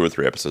 it's like 2 or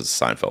 3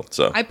 episodes of Seinfeld.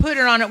 So I put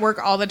it on at work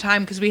all the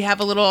time because we have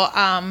a little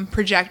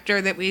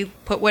projector that we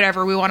put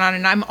whatever we want on,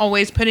 and I'm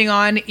always putting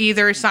on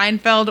either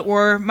Seinfeld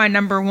or my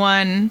number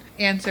one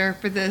answer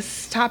for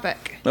this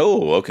topic.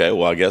 Oh, okay.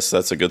 Well, I guess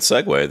that's a good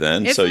segue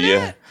then. Isn't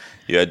it?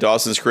 You had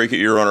Dawson's Creek at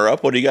your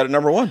runner-up. What do you got at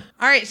number one?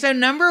 All right, so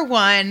number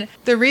one,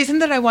 the reason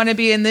that I want to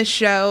be in this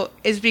show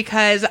is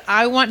because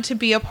I want to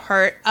be a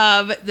part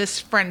of this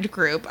friend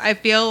group. I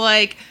feel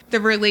like the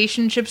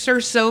relationships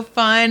are so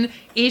fun.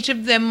 Each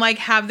of them like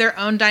have their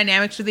own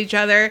dynamics with each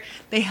other.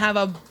 They have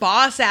a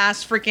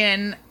boss-ass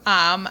freaking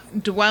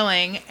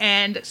dwelling.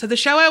 And so the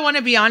show I want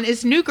to be on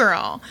is New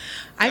Girl.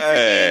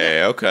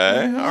 Love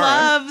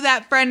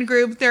that friend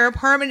group. Their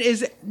apartment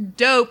is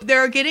dope.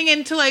 They're getting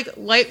into like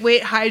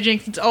lightweight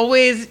hijinks. It's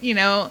always,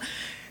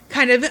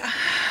 kind of,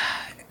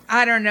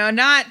 I don't know,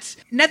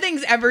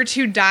 nothing's ever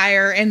too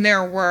dire in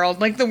their world.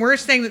 Like the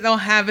worst thing that they'll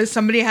have is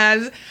somebody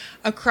has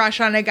a crush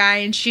on a guy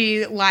and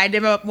she lied to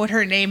him about what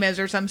her name is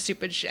or some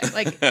stupid shit.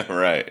 Like,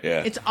 right,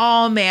 yeah. It's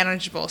all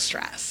manageable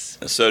stress.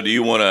 So do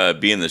you want to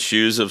be in the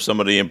shoes of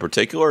somebody in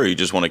particular, or you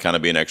just want to kind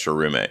of be an extra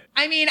roommate?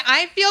 I mean,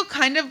 I feel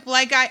kind of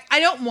like I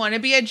don't want to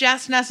be a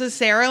Jess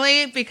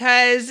necessarily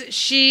because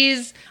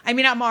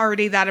I'm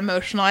already that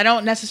emotional. I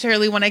don't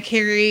necessarily want to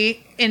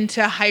carry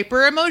into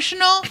hyper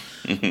emotional,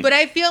 but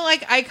I feel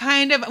like I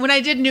kind of, when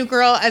I did New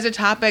Girl as a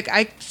topic,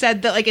 I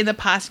said that like in the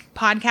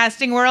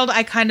podcasting world,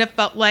 I kind of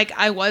felt like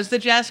I was the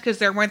Jess because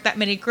there weren't that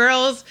many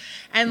girls.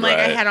 And like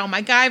I had all my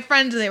guy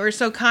friends and they were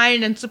so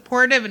kind and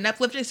supportive and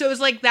uplifting. So it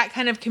was like that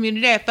kind of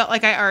community I felt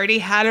like I already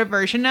had a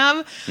version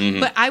of. Mm-hmm.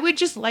 But I would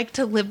just like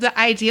to live the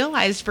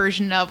idealized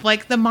version of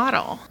like the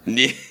model.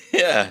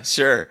 Yeah,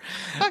 sure.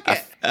 Fuck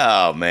it.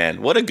 Oh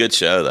man, what a good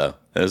show though.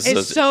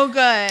 It's so good.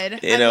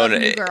 I love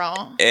New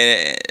Girl.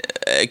 And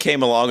it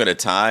came along at a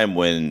time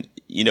when,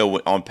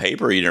 on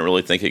paper, you didn't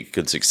really think it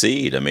could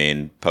succeed. I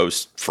mean,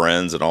 post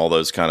Friends and all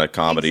those kind of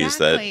comedies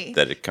that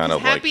it kind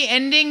of Happy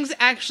Endings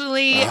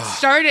actually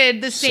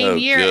started the same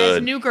year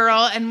as New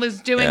Girl and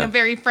was doing a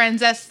very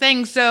Friends-esque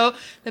thing. So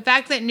the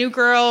fact that New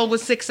Girl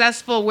was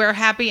successful where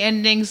Happy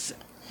Endings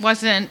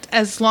wasn't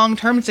as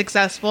long-term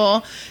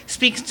successful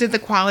speaks to the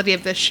quality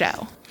of this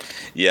show.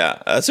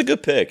 Yeah, that's a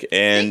good pick.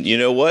 And you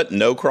know what?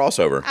 No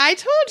crossover. I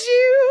told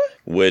you.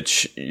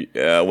 which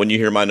when you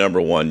hear my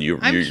number one,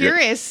 I'm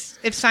curious.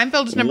 If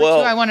Seinfeld is number 2,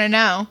 I want to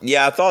know.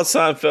 Yeah, I thought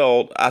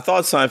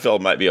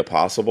Seinfeld might be a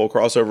possible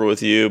crossover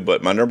with you,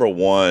 but my number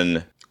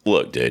one,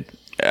 look, dude,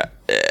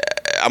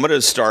 I'm going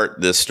to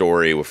start this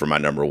story for my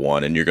number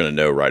one, and you're going to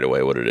know right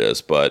away what it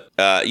is. But,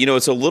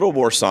 it's a little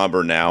more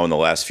somber now in the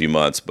last few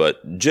months,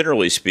 but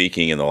generally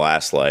speaking, in the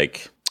last,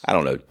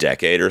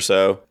 decade or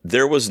so,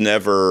 there was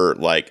never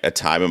a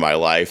time in my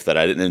life that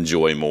I didn't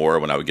enjoy more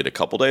when I would get a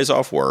couple days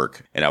off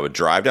work and I would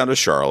drive down to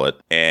Charlotte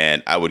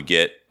and I would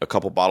get a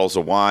couple bottles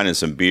of wine and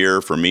some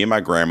beer for me and my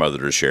grandmother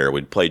to share.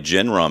 We'd play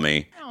gin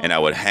rummy and I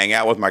would hang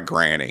out with my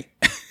granny.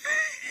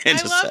 I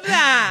love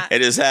that.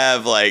 And just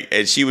have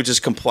and she would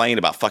just complain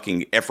about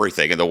fucking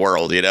everything in the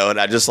world, and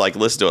I just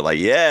listen to it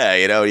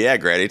yeah,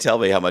 Granny, tell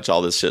me how much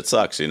all this shit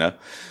sucks,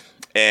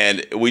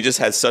 And we just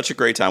had such a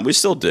great time. We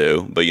still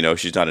do, but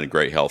she's not in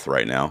great health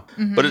right now.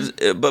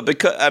 Mm-hmm. But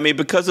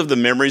because of the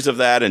memories of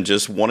that and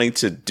just wanting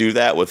to do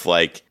that with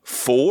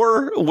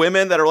 4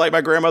 women that are like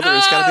my grandmother,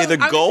 it's got to be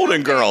the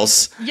Golden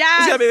Girls. Yes.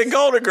 It's got to be the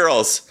Golden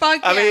Girls.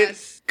 Fuck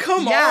yes.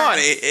 Come on.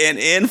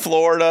 In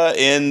Florida,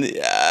 in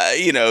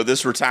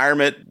this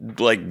retirement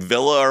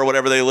villa or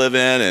whatever they live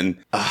in,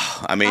 and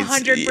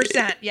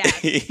 100%,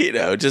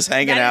 yeah. Just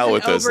hanging out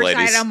with those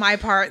ladies. Oversight on my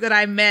part that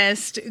I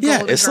missed.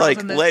 Yeah, it's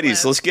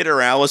ladies, let's get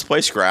around, let's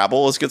play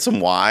Scrabble, let's get some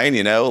wine.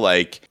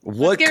 Let's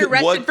get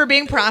arrested for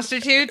being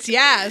prostitutes.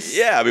 Yes.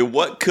 Yeah,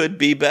 what could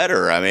be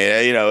better?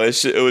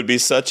 It would be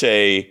such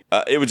a.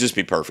 It would just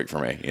be perfect for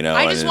me.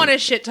 I just want to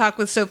shit talk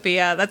with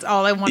Sophia. That's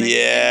all I want to do.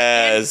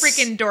 Yes. And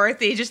freaking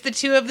Dorothy, just the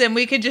two of them.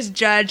 We could just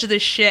judge the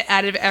shit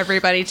out of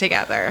everybody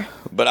together.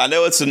 But I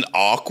know it's an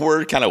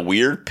awkward, kind of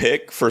weird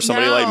pick for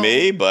somebody like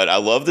me, but I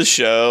love the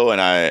show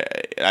and I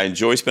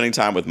enjoy spending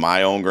time with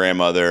my own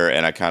grandmother,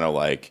 and I kind of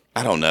I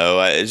don't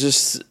know, it's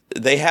just,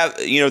 they have,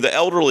 the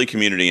elderly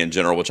community in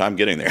general, which I'm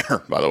getting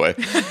there, by the way.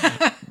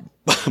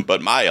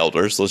 But my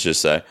elders, let's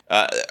just say,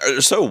 are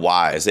so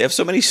wise. They have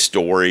so many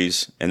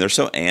stories and they're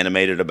so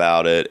animated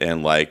about it.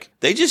 And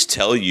they just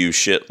tell you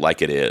shit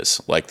like it is.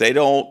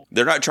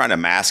 They're not trying to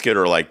mask it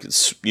or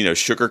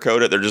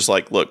sugarcoat it. They're just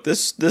look,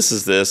 this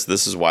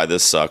is why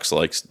this sucks.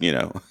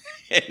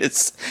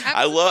 It's,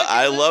 I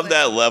love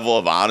that level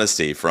of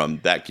honesty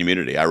from that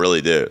community. I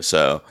really do.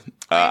 So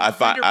I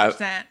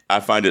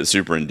find it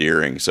super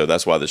endearing. So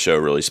that's why the show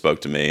really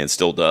spoke to me and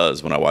still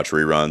does when I watch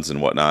reruns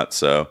and whatnot.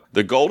 So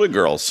the Golden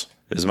Girls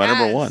is my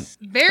number one.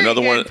 Very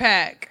good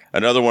pick.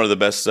 Another one of the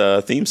best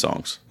theme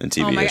songs in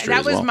TV history.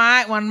 That was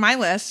on my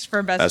list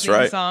for best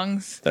theme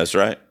songs. That's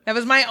right. That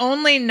was my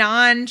only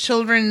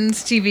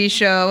non-children's TV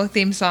show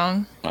theme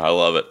song. I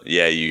love it.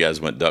 Yeah, you guys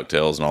went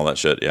DuckTales and all that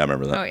shit. Yeah, I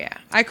remember that. Oh yeah,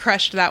 I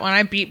crushed that one.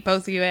 I beat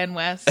both you and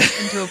Wes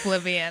into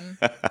oblivion.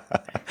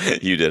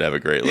 You did have a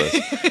great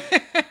list.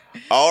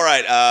 All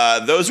right,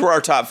 those were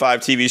our top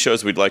 5 TV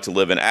shows we'd like to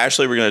live in.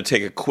 Ashley, we're going to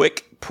take a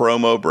quick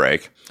promo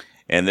break.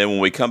 And then when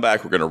we come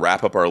back, we're going to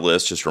wrap up our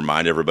list, just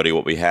remind everybody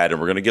what we had, and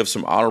we're going to give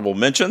some honorable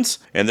mentions.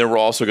 And then we're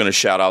also going to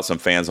shout out some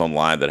fans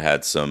online that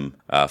had some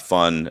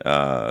fun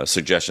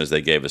suggestions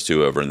they gave us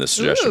too over in the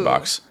suggestion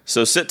box.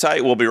 So sit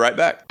tight. We'll be right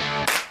back.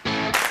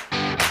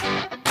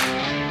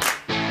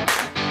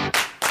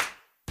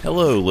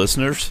 Hello,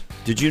 listeners.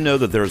 Did you know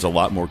that there is a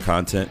lot more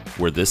content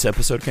where this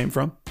episode came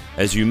from?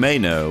 As you may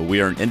know,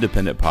 we are an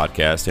independent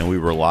podcast and we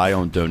rely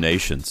on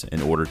donations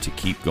in order to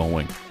keep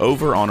going.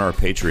 Over on our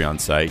Patreon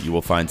site, you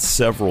will find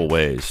several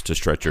ways to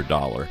stretch your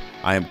dollar.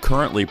 I am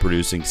currently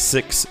producing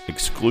 6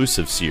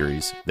 exclusive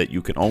series that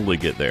you can only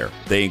get there.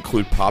 They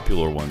include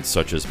popular ones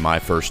such as My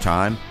First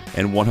Time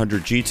and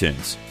 100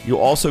 G-Tunes. You'll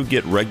also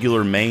get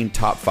regular main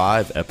top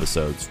 5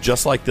 episodes,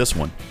 just like this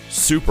one,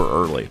 super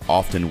early,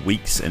 often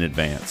weeks in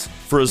advance.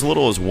 For as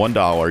little as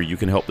 $1, you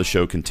can help the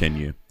show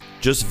continue.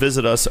 Just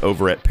visit us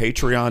over at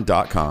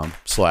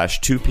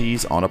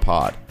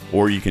patreon.com/2peasonapod,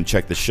 or you can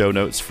check the show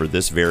notes for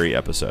this very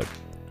episode.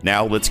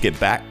 Now let's get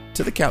back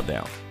to the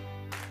countdown.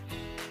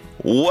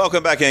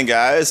 Welcome back in,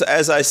 guys.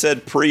 As I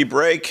said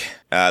pre-break,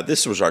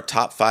 this was our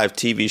top 5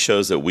 TV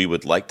shows that we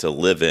would like to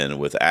live in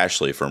with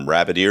Ashley from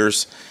Rabbit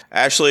Ears.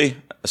 Ashley,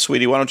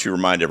 sweetie, why don't you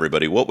remind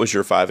everybody, what was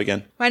your 5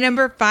 again? My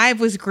number 5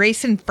 was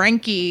Grace and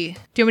Frankie.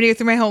 Do you want me to go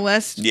through my whole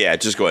list? Yeah,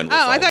 just go ahead and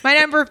I thought my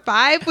number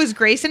 5 was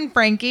Grace and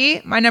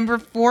Frankie. My number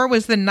 4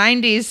 was the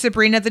 90s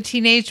Sabrina the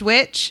Teenage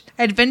Witch.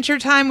 Adventure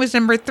Time was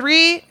number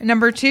 3.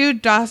 Number 2,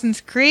 Dawson's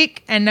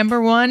Creek. And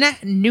number 1,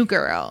 New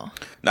Girl.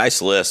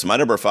 Nice list. My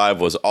number 5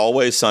 was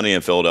Always Sunny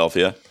in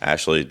Philadelphia.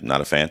 Ashley,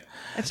 not a fan.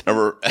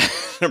 Number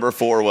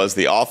 4 was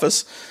The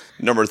Office.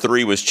 Number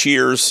 3 was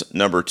Cheers.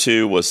 Number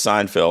 2 was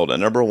Seinfeld.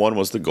 And number 1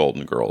 was The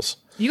Golden Girls.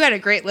 You got a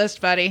great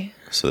list, buddy.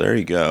 So there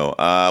you go.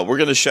 We're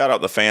going to shout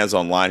out the fans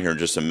online here in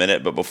just a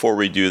minute. But before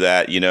we do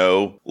that,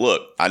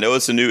 look, I know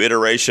it's a new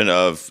iteration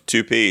of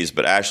 2Ps,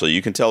 but Ashley,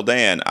 you can tell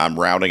Dan I'm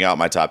rounding out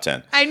my top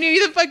 10. I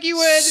knew the fuck you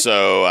would.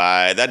 So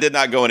that did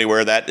not go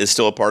anywhere. That is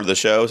still a part of the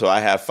show. So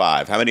I have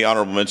 5. How many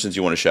honorable mentions do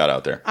you want to shout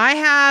out there? I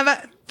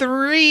have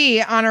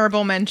 3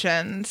 honorable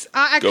mentions.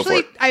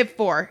 Actually, I have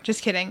 4.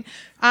 Just kidding.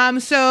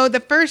 So the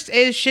first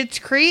is Schitt's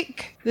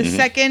Creek. The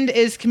second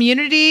is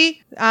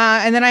Community.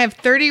 And then I have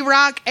 30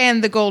 Rock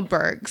and The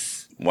Goldbergs.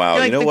 Wow, I feel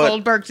like you know The what?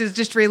 Goldbergs is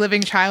just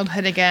reliving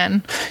childhood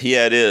again.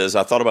 Yeah, it is.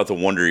 I thought about the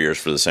Wonder Years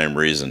for the same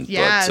reason.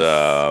 Yes.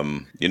 But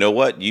you know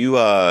what? You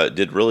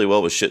did really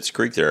well with Schitt's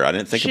Creek there. I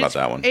didn't think about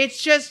that one.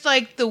 It's just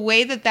like the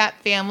way that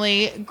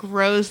family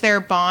grows their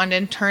bond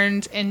and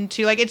turns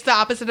into, like, it's the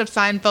opposite of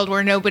Seinfeld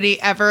where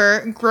nobody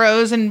ever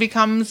grows and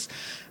becomes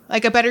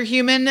like a better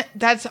human.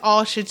 That's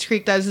all Schitt's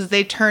Creek does, is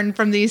they turn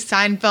from these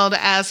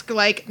Seinfeld-esque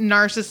like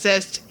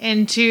narcissists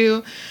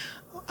into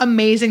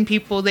amazing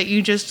people that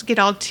you just get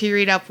all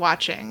tearied up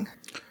watching.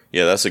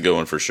 Yeah, that's a good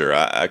one for sure.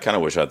 I kind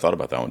of wish I'd thought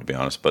about that one, to be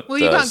honest. But well,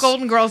 you got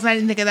Golden Girls, and I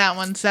didn't think of that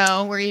one,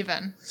 so we're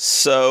even.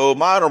 So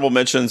my honorable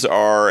mentions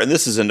are, and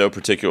this is in no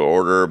particular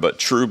order, but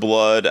True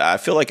Blood. I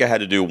feel like I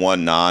had to do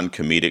one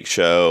non-comedic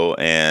show,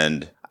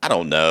 and I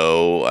don't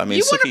know. I mean,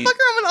 you want to fuck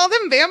around with all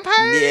them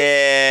vampires?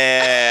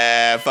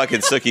 Yeah,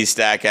 fucking Sookie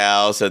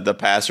Stackhouse and the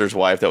pastor's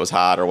wife that was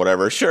hot or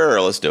whatever. Sure,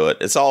 let's do it.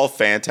 It's all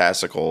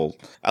fantastical.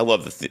 I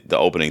love the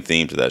opening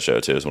theme to that show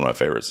too. It's one of my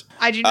favorites.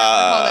 I do not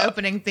recall the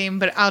opening theme,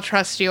 but I'll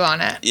trust you on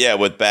it. Yeah,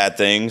 with Bad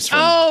Things from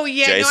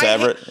Jay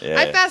Savret.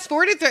 I fast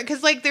forwarded through it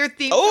because like their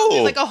theme song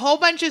is like a whole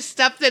bunch of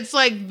stuff that's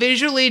like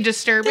visually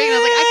disturbing. I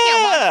was like, I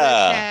can't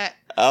watch this shit.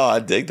 Oh, I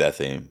dig that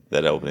theme,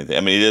 that opening theme.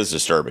 I mean, it is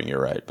disturbing.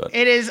 You're right, but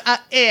it is.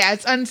 Yeah,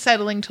 it's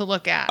unsettling to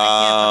look at.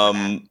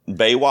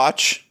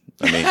 Baywatch.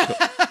 I mean,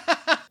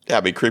 yeah,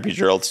 I mean, Creepy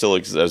Gerald still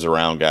is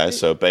around, guys.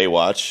 So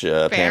Baywatch,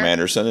 Pam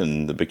Anderson,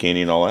 and the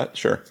bikini and all that.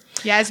 Sure.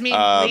 Yasmin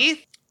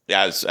Bleeth.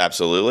 Yes,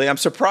 absolutely. I'm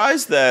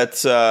surprised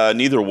that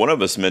neither one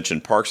of us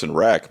mentioned Parks and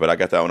Rec, but I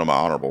got that one on my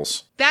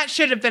honorables. That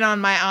should have been on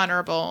my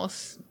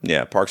honorables.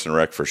 Yeah, Parks and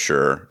Rec for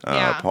sure.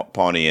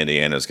 Pawnee,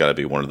 Indiana's got to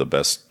be one of the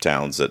best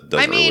towns that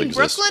doesn't really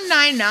exist. Brooklyn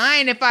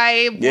Nine-Nine, if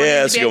I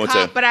wanted to be a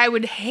cop, but I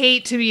would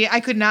hate to be, I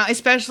could not,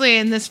 especially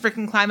in this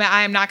freaking climate,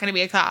 I am not going to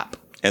be a cop.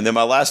 And then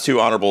my last 2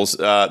 honorables,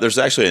 there's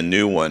actually a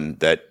new one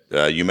that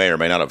you may or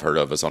may not have heard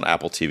of. It's on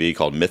Apple TV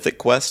called Mythic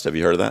Quest. Have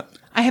you heard of that?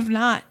 I have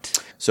not.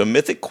 So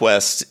Mythic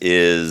Quest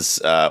is,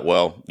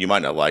 you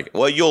might not like it.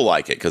 Well, you'll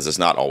like it because it's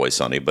not Always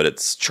Sunny, but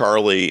it's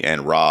Charlie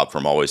and Rob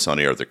from Always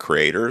Sunny are the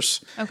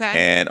creators. Okay.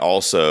 And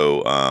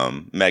also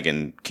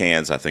Megan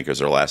Cans, I think is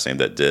her last name,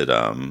 that did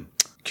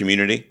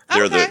Community.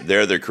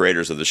 They're the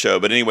creators of the show.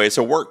 But anyway, it's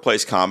a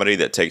workplace comedy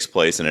that takes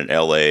place in an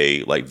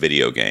LA like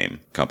video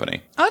game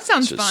company. Oh, it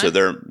sounds fun. So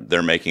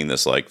they're making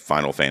this like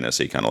Final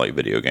Fantasy kind of like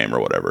video game or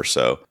whatever.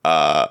 So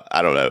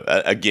I don't know.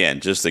 Again,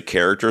 just the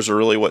characters are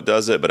really what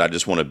does it. But I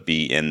just want to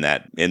be in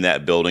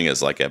that building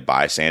as like a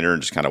bystander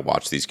and just kind of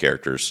watch these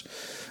characters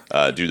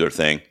do their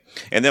thing.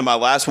 And then my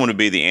last one would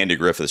be the Andy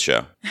Griffith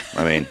Show.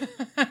 I mean,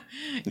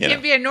 you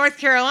can't be a North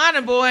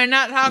Carolina boy and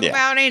not talk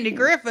about Andy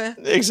Griffith.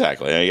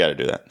 Exactly. You got to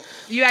do that.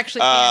 You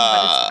actually can,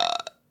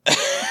 but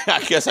it's fine.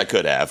 I guess I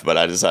could have, but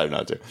I decided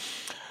not to.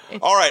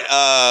 All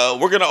right,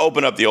 we're going to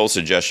open up the old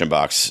suggestion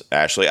box,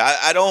 Ashley.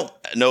 I don't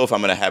know if I'm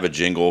going to have a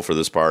jingle for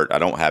this part. I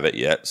don't have it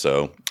yet,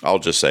 so I'll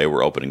just say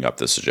we're opening up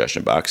the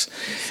suggestion box.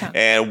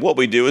 And what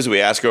we do is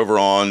we ask over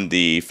on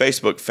the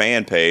Facebook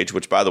fan page,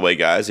 which, by the way,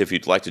 guys, if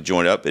you'd like to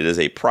join up, it is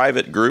a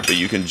private group that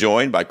you can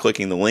join by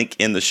clicking the link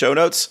in the show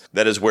notes.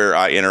 That is where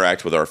I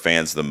interact with our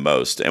fans the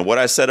most. And what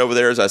I said over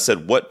there is I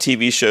said, what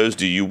TV shows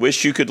do you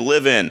wish you could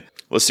live in?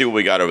 Let's see what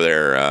we got over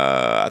there.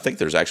 I think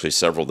there's actually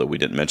several that we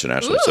didn't mention,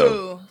 Ashley.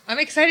 Ooh, I'm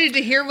excited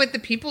to hear what the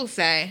people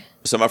say.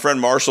 So my friend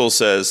Marshall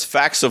says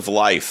Facts of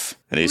Life,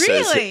 and he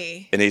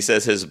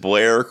says his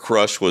Blair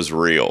crush was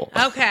real.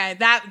 Okay,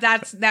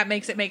 that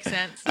makes it make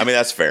sense. I mean,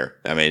 that's fair.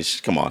 I mean,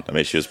 come on. I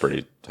mean, she was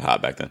pretty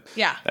hot back then.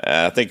 Yeah.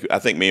 I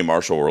think me and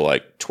Marshall were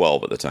like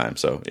 12 at the time.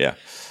 So yeah.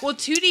 Well,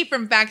 Tootie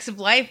from Facts of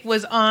Life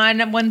was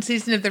on one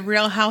season of The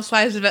Real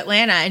Housewives of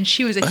Atlanta, and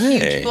she was a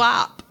huge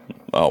flop.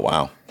 Oh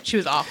wow. She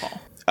was awful.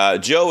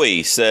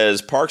 Joey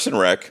says Parks and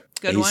Rec.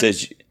 Good one.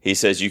 He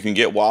says you can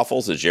get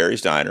waffles at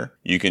Jerry's Diner.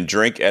 You can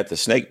drink at the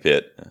Snake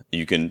Pit.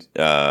 You can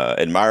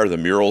admire the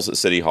murals at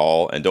City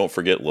Hall, and don't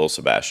forget Little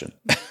Sebastian.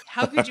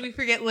 How could we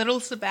forget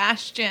Little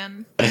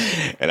Sebastian?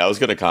 And I was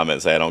going to comment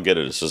and say I don't get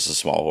it. It's just a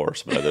small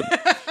horse, but I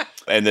didn't.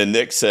 And then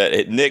Nick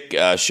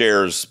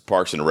shares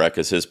Parks and Rec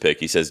as his pick.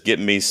 He says, "Get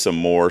me some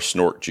more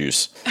snort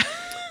juice."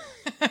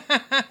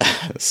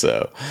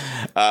 So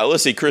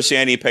let's see.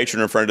 Christianity,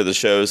 patron and friend of the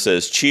show,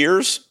 says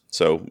Cheers.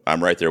 So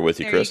I'm right there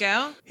with you, Chris.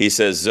 There you go. He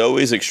says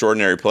Zoe's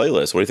Extraordinary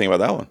Playlist. What do you think about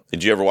that one?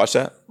 Did you ever watch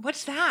that?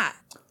 What's that?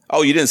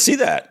 Oh, you didn't see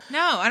that? No,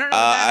 I don't know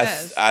what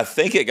that is. I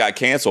think it got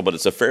canceled, but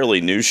it's a fairly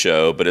new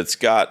show. But it's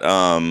got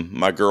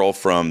my girl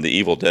from the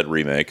Evil Dead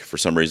remake for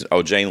some reason.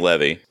 Oh, Jane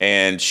Levy.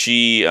 And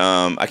she,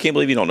 I can't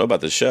believe you don't know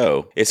about this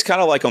show. It's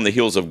kind of like on the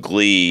heels of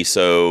Glee.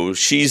 So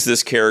she's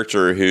this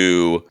character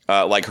who,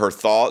 like her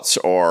thoughts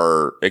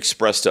are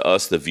expressed to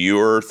us, the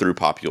viewer, through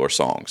popular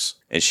songs.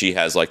 And she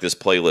has like this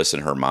playlist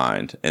in her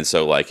mind. And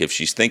so like if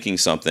she's thinking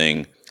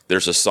something,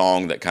 there's a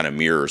song that kind of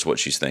mirrors what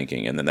she's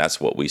thinking. And then that's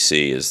what we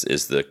see is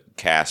the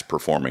cast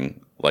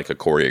performing like a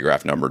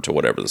choreographed number to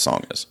whatever the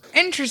song is.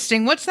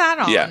 Interesting. What's that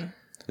on? Yeah.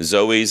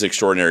 Zoe's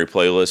Extraordinary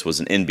Playlist was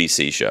an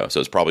NBC show, so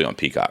it's probably on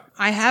Peacock.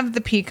 I have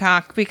the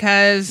Peacock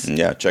because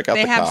check out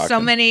they the have Cock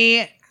so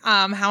many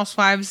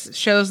Housewives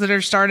shows that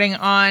are starting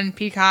on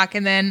Peacock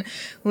and then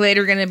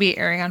later going to be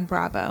airing on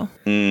Bravo.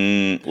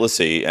 Let's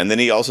see. And then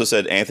he also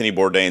said Anthony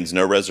Bourdain's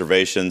No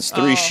Reservations,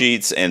 Three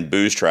Sheets, and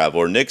Booze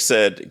Traveler. Nick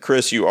said,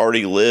 Chris, you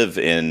already live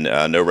in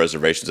No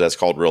Reservations. That's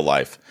called real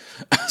life.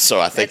 So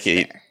I think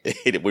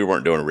we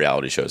weren't doing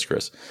reality shows,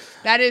 Chris.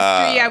 That is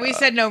true. Yeah, we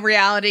said no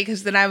reality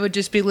because then I would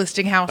just be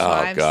listing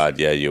Housewives. Oh, God.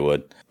 Yeah, you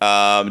would.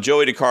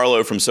 Joey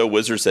DiCarlo from So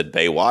Wizard said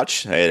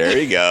Baywatch. Hey, there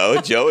you go.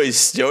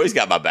 Joey's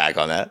got my back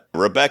on that.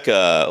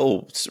 Rebecca.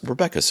 Oh,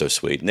 Rebecca's so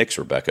sweet. Nick's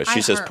Rebecca.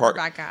 She says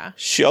Rebecca.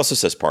 She also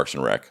says Parks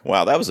and Rec.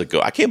 Wow, that was a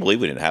good. I can't believe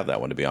we didn't have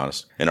that one, to be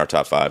honest, in our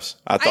top fives.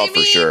 I thought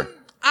for sure.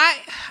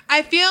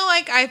 I feel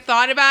like I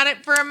thought about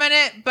it for a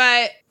minute,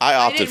 but I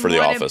opted for The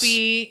Office.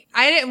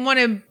 I didn't want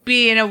to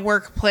be in a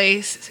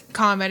workplace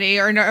comedy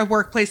or in a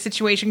workplace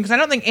situation because I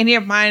don't think any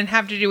of mine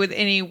have to do with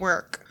any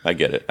work. I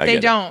get it. They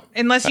don't,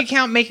 unless you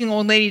count making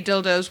old lady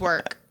dildos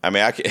work. I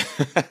mean, I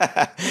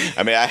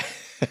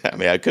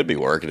could be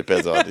work. It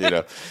depends on,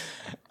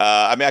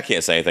 I mean, I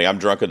can't say anything. I'm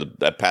drunk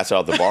I pass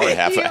out at the bar in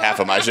half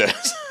of my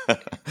shows.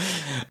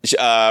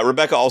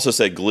 Rebecca also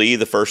said Glee,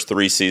 the first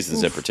 3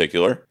 seasons in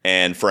particular,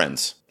 and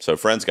Friends. So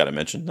Friends got to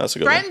mention. That's a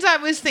good one. Friends, I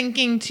was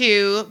thinking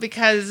too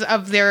because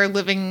of their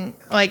living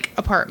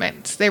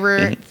apartments. They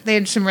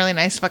had some really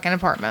nice fucking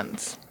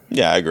apartments.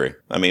 Yeah, I agree.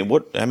 I mean,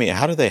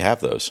 how do they have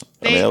those?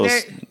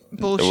 They're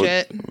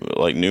bullshit.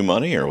 Like new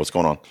money or what's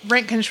going on?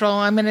 Rent control,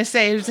 I'm going to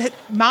say.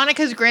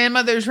 Monica's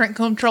grandmother's rent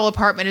control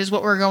apartment is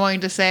what we're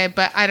going to say,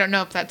 but I don't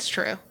know if that's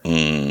true.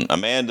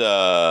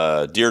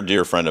 Amanda,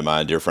 dear friend of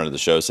mine, dear friend of the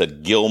show,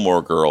 said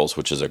Gilmore Girls,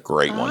 which is a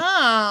great one.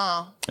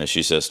 Oh. And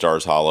she says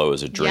Stars Hollow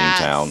is a dream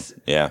town.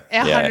 Yeah.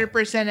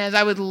 100% is.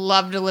 I would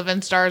love to live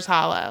in Stars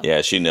Hollow.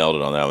 Yeah, she nailed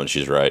it on that one.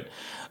 She's right.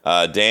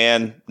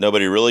 Dan,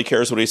 nobody really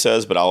cares what he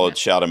says, but I'll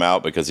shout him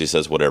out because he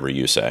says whatever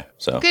you say.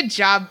 So good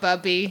job,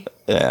 Bubby.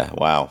 Yeah,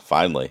 wow,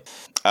 finally.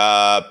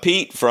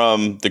 Pete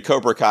from the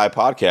Cobra Kai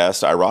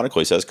podcast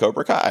ironically says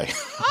Cobra Kai.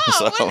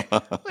 Oh,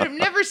 would have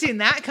never seen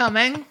that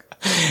coming.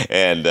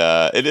 And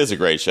it is a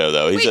great show,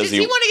 though. Does he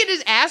want to get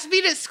his ass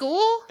beat at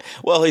school?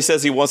 Well, he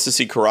says he wants to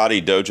see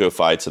karate dojo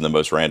fights in the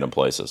most random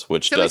places,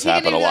 which does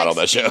happen a lot on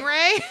that show.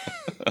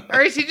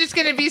 Or is he just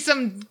going to be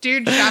some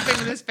dude shopping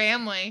with his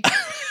family?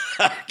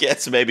 I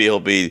guess maybe he'll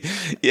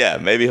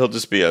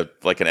just be an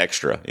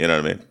extra. You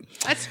know what I mean?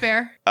 That's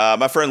fair.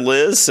 My friend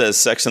Liz says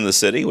Sex and the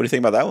City. What do you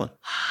think about that one?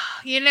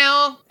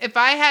 If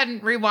I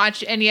hadn't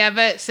rewatched any of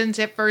it since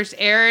it first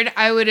aired,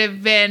 I would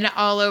have been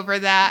all over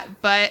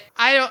that. But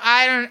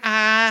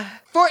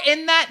for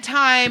in that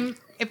time,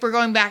 if we're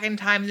going back in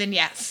time, then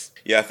yes.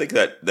 Yeah, I think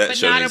that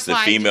show needs the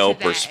female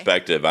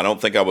perspective. I don't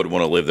think I would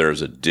want to live there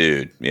as a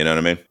dude. You know what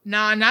I mean?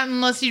 No, not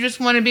unless you just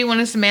want to be one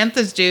of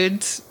Samantha's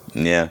dudes.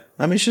 Yeah.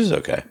 I mean, she's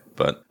okay.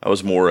 But I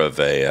was more of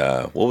a,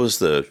 I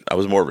was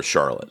more of a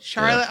Charlotte.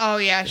 Charlotte? Oh,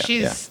 yeah.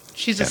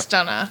 She's a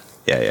stunner.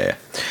 Yeah.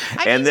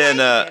 And then,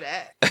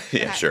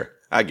 yeah, sure.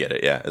 I get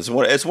it. Yeah. It's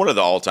one of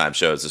the all-time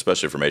shows,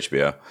 especially from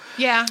HBO.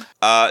 Yeah.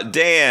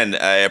 Dan,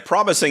 a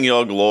promising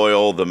young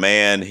loyal, the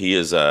man, he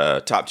is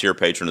a top-tier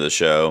patron of the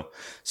show.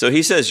 So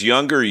he says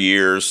younger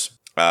years,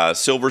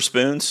 Silver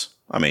Spoons.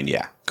 I mean,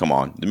 yeah, come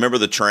on. Remember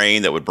the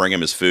train that would bring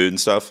him his food and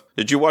stuff?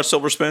 Did you watch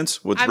Silver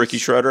Spoons with Ricky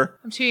Schroeder?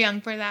 I'm too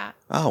young for that.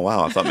 Oh,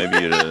 wow. I thought maybe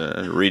you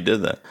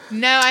redid that.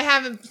 No, I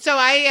haven't. So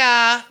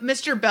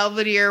Mr.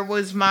 Belvedere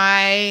was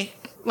my,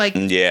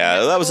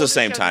 yeah, that was the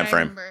same time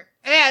frame.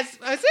 Yes,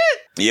 was it?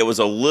 Yeah, it was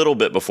a little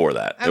bit before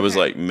that. Okay. It was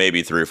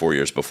maybe 3 or 4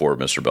 years before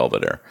Mr.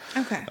 Belvedere.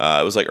 Okay.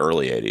 It was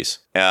early 80s.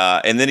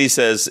 And then he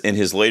says in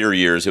his later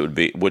years it would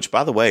be, which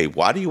by the way,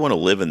 why do you want to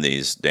live in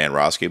these, Dan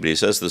Roski? But he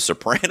says The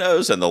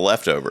Sopranos and The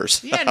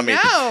Leftovers. Yeah, I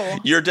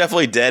mean, you're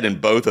definitely dead in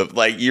both of,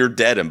 you're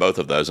dead in both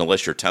of those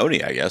unless you're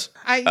Tony, I guess.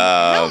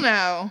 Hell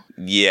no.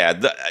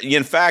 Yeah.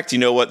 In fact, you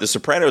know what? The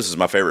Sopranos is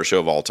my favorite show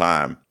of all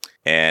time.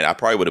 And I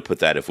probably would have put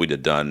that if we'd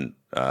have done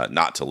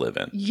Not to Live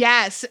In.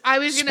 Yes. I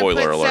was going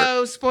to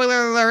put,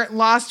 spoiler alert,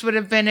 Lost would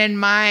have been in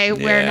my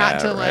Where Not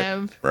to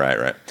Live.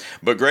 Right.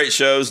 But great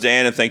shows,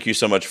 Dan, and thank you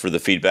so much for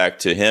the feedback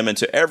to him and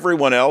to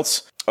everyone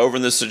else over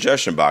in the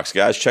suggestion box.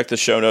 Guys, check the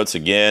show notes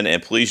again,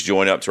 and please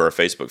join up to our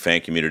Facebook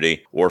fan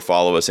community or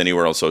follow us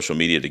anywhere on social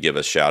media to give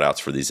us shout-outs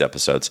for these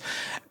episodes.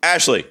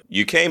 Ashley,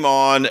 you came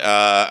on.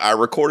 I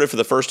recorded for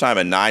the first time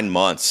in 9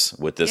 months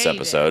with this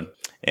episode,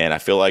 and I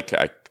feel like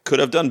I could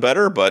have done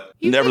better, but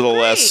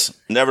nevertheless,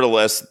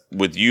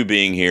 with you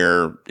being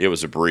here, it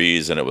was a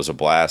breeze and it was a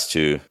blast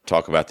to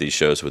talk about these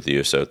shows with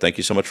you. So thank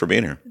you so much for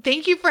being here.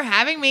 Thank you for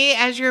having me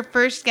as your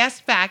first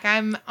guest back.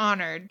 I'm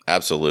honored.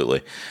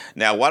 Absolutely.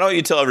 Now, why don't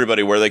you tell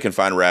everybody where they can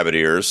find Rabbit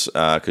Ears?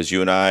 Because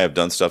you and I have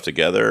done stuff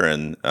together,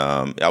 and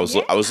I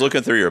was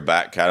looking through your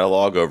back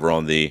catalog over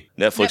on the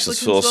Netflix and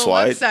Swill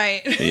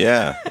website.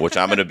 Yeah, which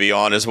I'm going to be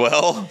on as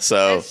well.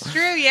 So that's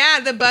true. Yeah,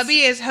 the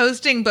Bubby is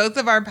hosting both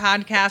of our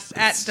podcasts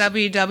at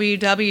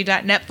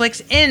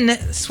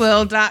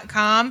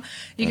www.netflixinswill.com.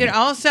 You can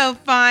also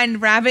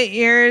find Rabbit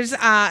Ears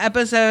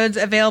episodes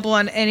available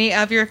on any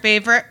of your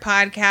favorite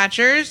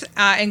podcatchers,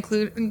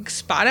 including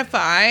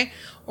Spotify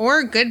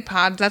or Good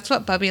Pods. That's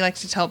what Bubby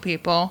likes to tell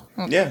people.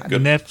 Yeah,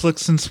 good.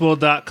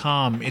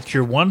 Netflixinswill.com. It's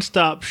your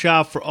one-stop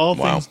shop for all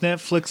things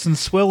Netflix and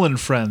Swill and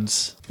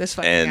friends. This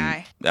fucking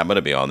guy. I'm going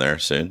to be on there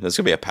soon. It's going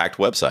to be a packed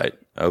website.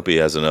 I hope he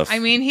has enough. I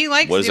mean, he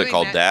likes What is it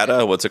called? that.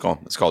 Data? What's it called?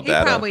 It's called data.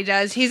 He probably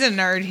does. He's a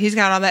nerd. He's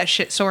got all that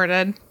shit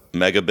sorted.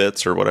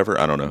 Megabits or whatever.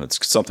 I don't know.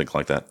 It's something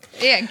like that.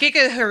 Yeah,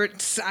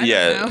 gigahertz. I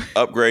don't know.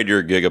 Upgrade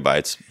your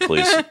gigabytes,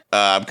 please.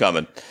 I'm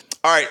coming.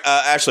 All right,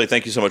 Ashley,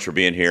 thank you so much for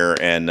being here,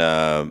 and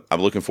I'm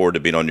looking forward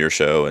to being on your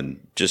show, and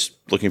just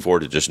looking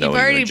forward to just knowing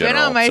you in You've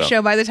general. already been on my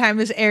show by the time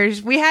this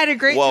airs. We had a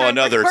great time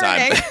another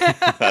recording.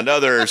 time.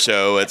 Another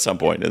show at some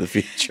point in the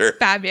future.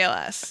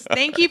 Fabulous.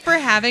 Thank you for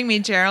having me,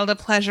 Gerald. A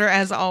pleasure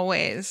as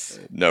always.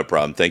 No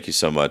problem. Thank you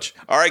so much.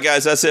 All right,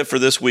 guys, that's it for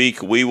this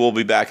week. We will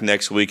be back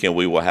next week, and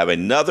we will have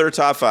another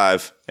Top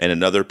 5 and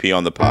another P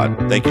on the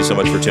Pod. Thank you so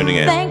much for tuning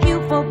in. Thank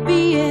you for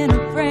being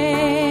a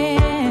friend.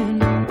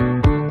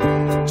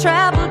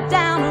 Travel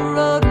down the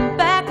road and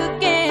back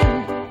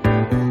again.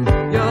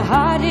 Your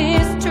heart is